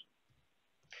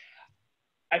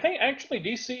 I think actually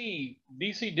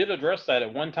DC did address that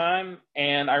at one time,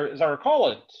 and as I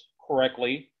recall it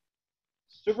correctly,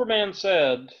 Superman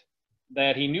said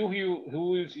that he knew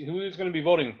who he was going to be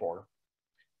voting for,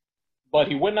 but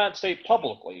he would not say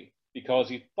publicly because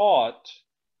he thought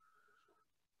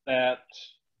that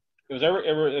it was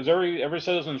every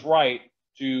citizen's right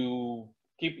to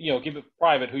keep it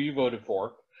private who you voted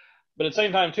for. But at the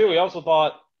same time too, he also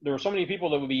thought there were so many people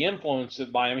that would be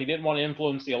influenced by him. He didn't want to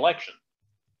influence the election.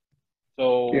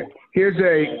 So yeah.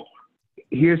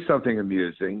 Here's something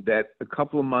amusing that a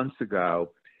couple of months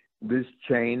ago, Liz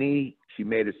Cheney, she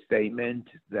made a statement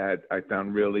that I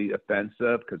found really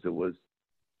offensive because it was,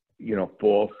 you know,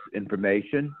 false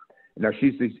information. Now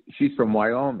she's from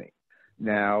Wyoming.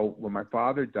 Now, when my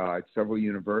father died, several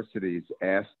universities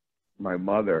asked my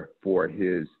mother for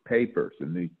his papers,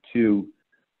 and the two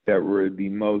that were the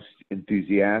most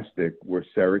enthusiastic were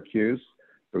Syracuse.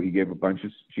 So she gave a bunch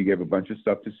of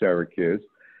stuff to Syracuse,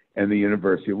 and the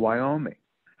University of Wyoming.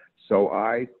 So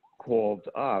I called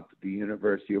up the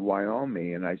University of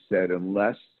Wyoming and I said,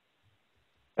 unless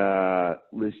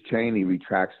Liz Cheney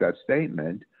retracts that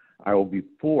statement, I will be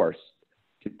forced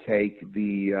to take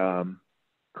the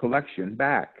collection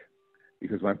back,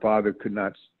 because my father could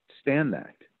not stand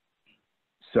that.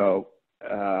 So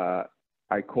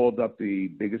I called up the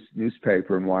biggest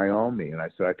newspaper in Wyoming and I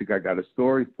said, I think I got a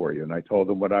story for you. And I told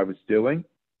them what I was doing.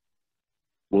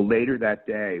 Well, later that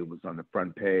day, it was on the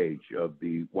front page of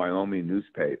the Wyoming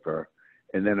newspaper,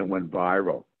 and then it went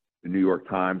viral. The New York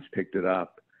Times picked it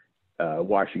up,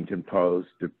 Washington Post,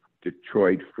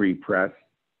 Detroit Free Press,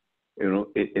 You know,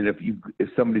 and if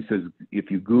somebody says,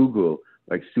 if you Google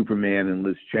like Superman and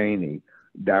Liz Cheney,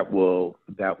 that will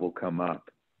come up.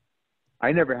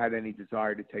 I never had any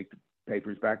desire to take the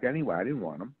papers back anyway. I didn't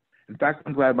want them. In fact,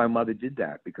 I'm glad my mother did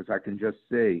that, because I can just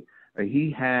see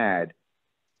he had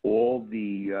all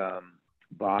the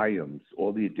volumes,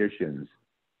 all the editions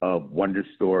of Wonder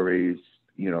Stories,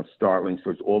 you know, Startling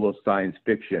Stories, all those science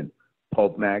fiction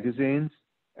pulp magazines,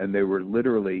 and they were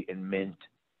literally in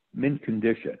mint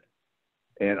condition.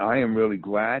 And I am really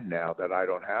glad now that I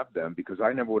don't have them, because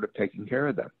I never would have taken care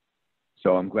of them.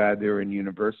 So I'm glad they're in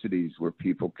universities where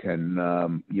people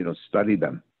can, you know, study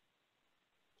them.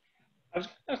 I was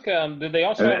gonna ask, did they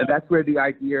also? And that's where the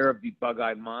idea of the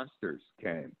bug-eyed monsters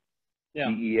came. Yeah.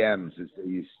 BEMs, as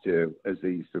they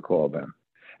used to call them.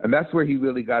 And that's where he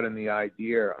really got in the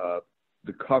idea of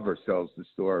the cover sells the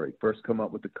story. First come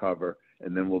up with the cover,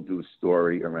 and then we'll do a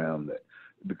story around it.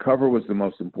 The cover was the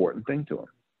most important thing to him.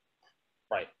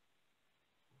 Right.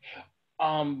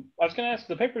 I was going to ask,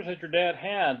 the papers that your dad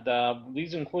had,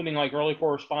 these including like early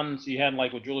correspondence he had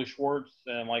like with Julie Schwartz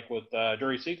and like with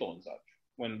Jerry Siegel and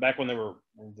such, back when they were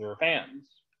fans.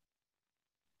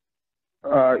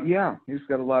 Yeah, he's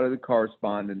got a lot of the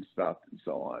correspondence stuff and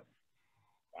so on.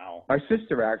 Wow. My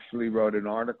sister actually wrote an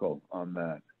article on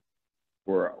that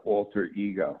for Alter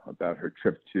Ego about her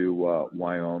trip to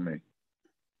Wyoming.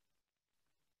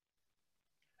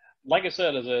 Like I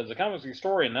said, as a comics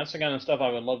historian, that's the kind of stuff I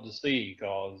would love to see,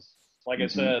 because, like I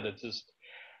said, it's just,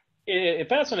 it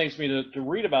fascinates me to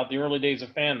read about the early days of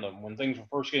fandom when things were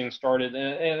first getting started.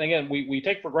 And again, we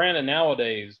take for granted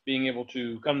nowadays being able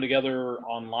to come together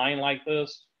online like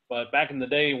this, but back in the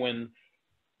day when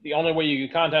the only way you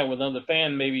could contact with another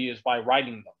fan maybe is by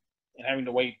writing them and having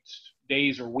to wait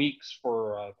days or weeks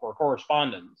for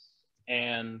correspondence.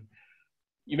 And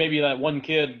you may be that one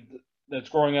kid that's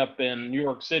growing up in New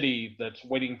York City that's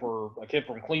waiting for a kid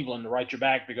from Cleveland to write you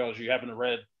back because you happen to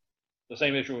read the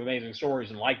same issue of Amazing Stories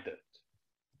and liked it.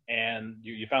 And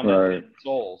you found that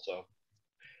soul. So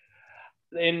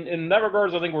in that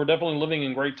regards, I think we're definitely living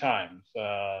in great times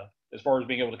as far as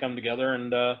being able to come together.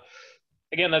 And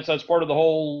again, that's part of the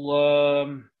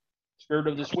whole spirit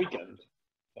of this weekend.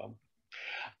 So,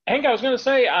 Hank, I was going to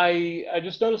say, I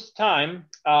just noticed the time.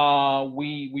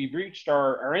 We've reached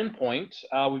our end point.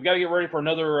 We've got to get ready for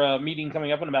another meeting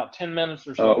coming up in about 10 minutes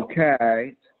or so.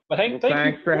 Okay. But Hank, well,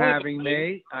 thanks for having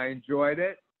me. I enjoyed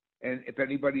it. And if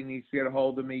anybody needs to get a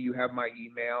hold of me, you have my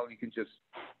email. You can just,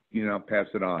 you know, pass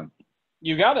it on.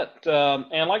 You got it.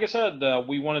 And like I said,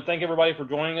 we want to thank everybody for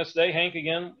joining us today. Hank,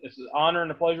 again, it's an honor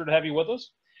and a pleasure to have you with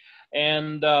us.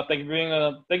 And thank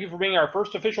you for being our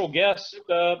first official guest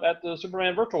at the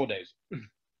Superman Virtual Days.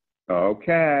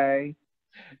 Okay.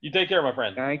 You take care, my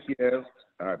friend. Thank you.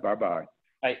 All right. Bye-bye.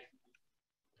 Bye.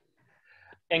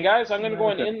 And guys, I'm going to go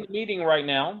and end the meeting right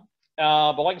now.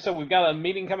 But like I said, we've got a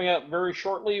meeting coming up very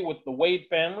shortly with the Wade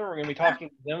family. We're going to be talking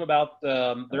to them about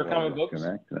their comic books.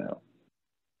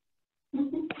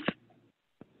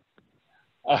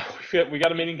 We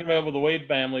got a meeting coming up with the Wade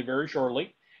family very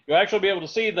shortly. You'll actually be able to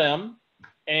see them,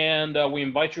 and we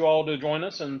invite you all to join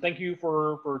us. And thank you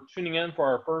for tuning in for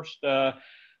our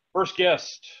first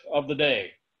guest of the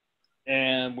day.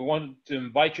 And we wanted to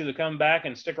invite you to come back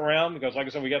and stick around because, like I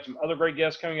said, we got some other great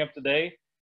guests coming up today.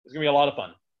 It's going to be a lot of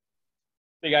fun.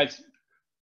 See you guys.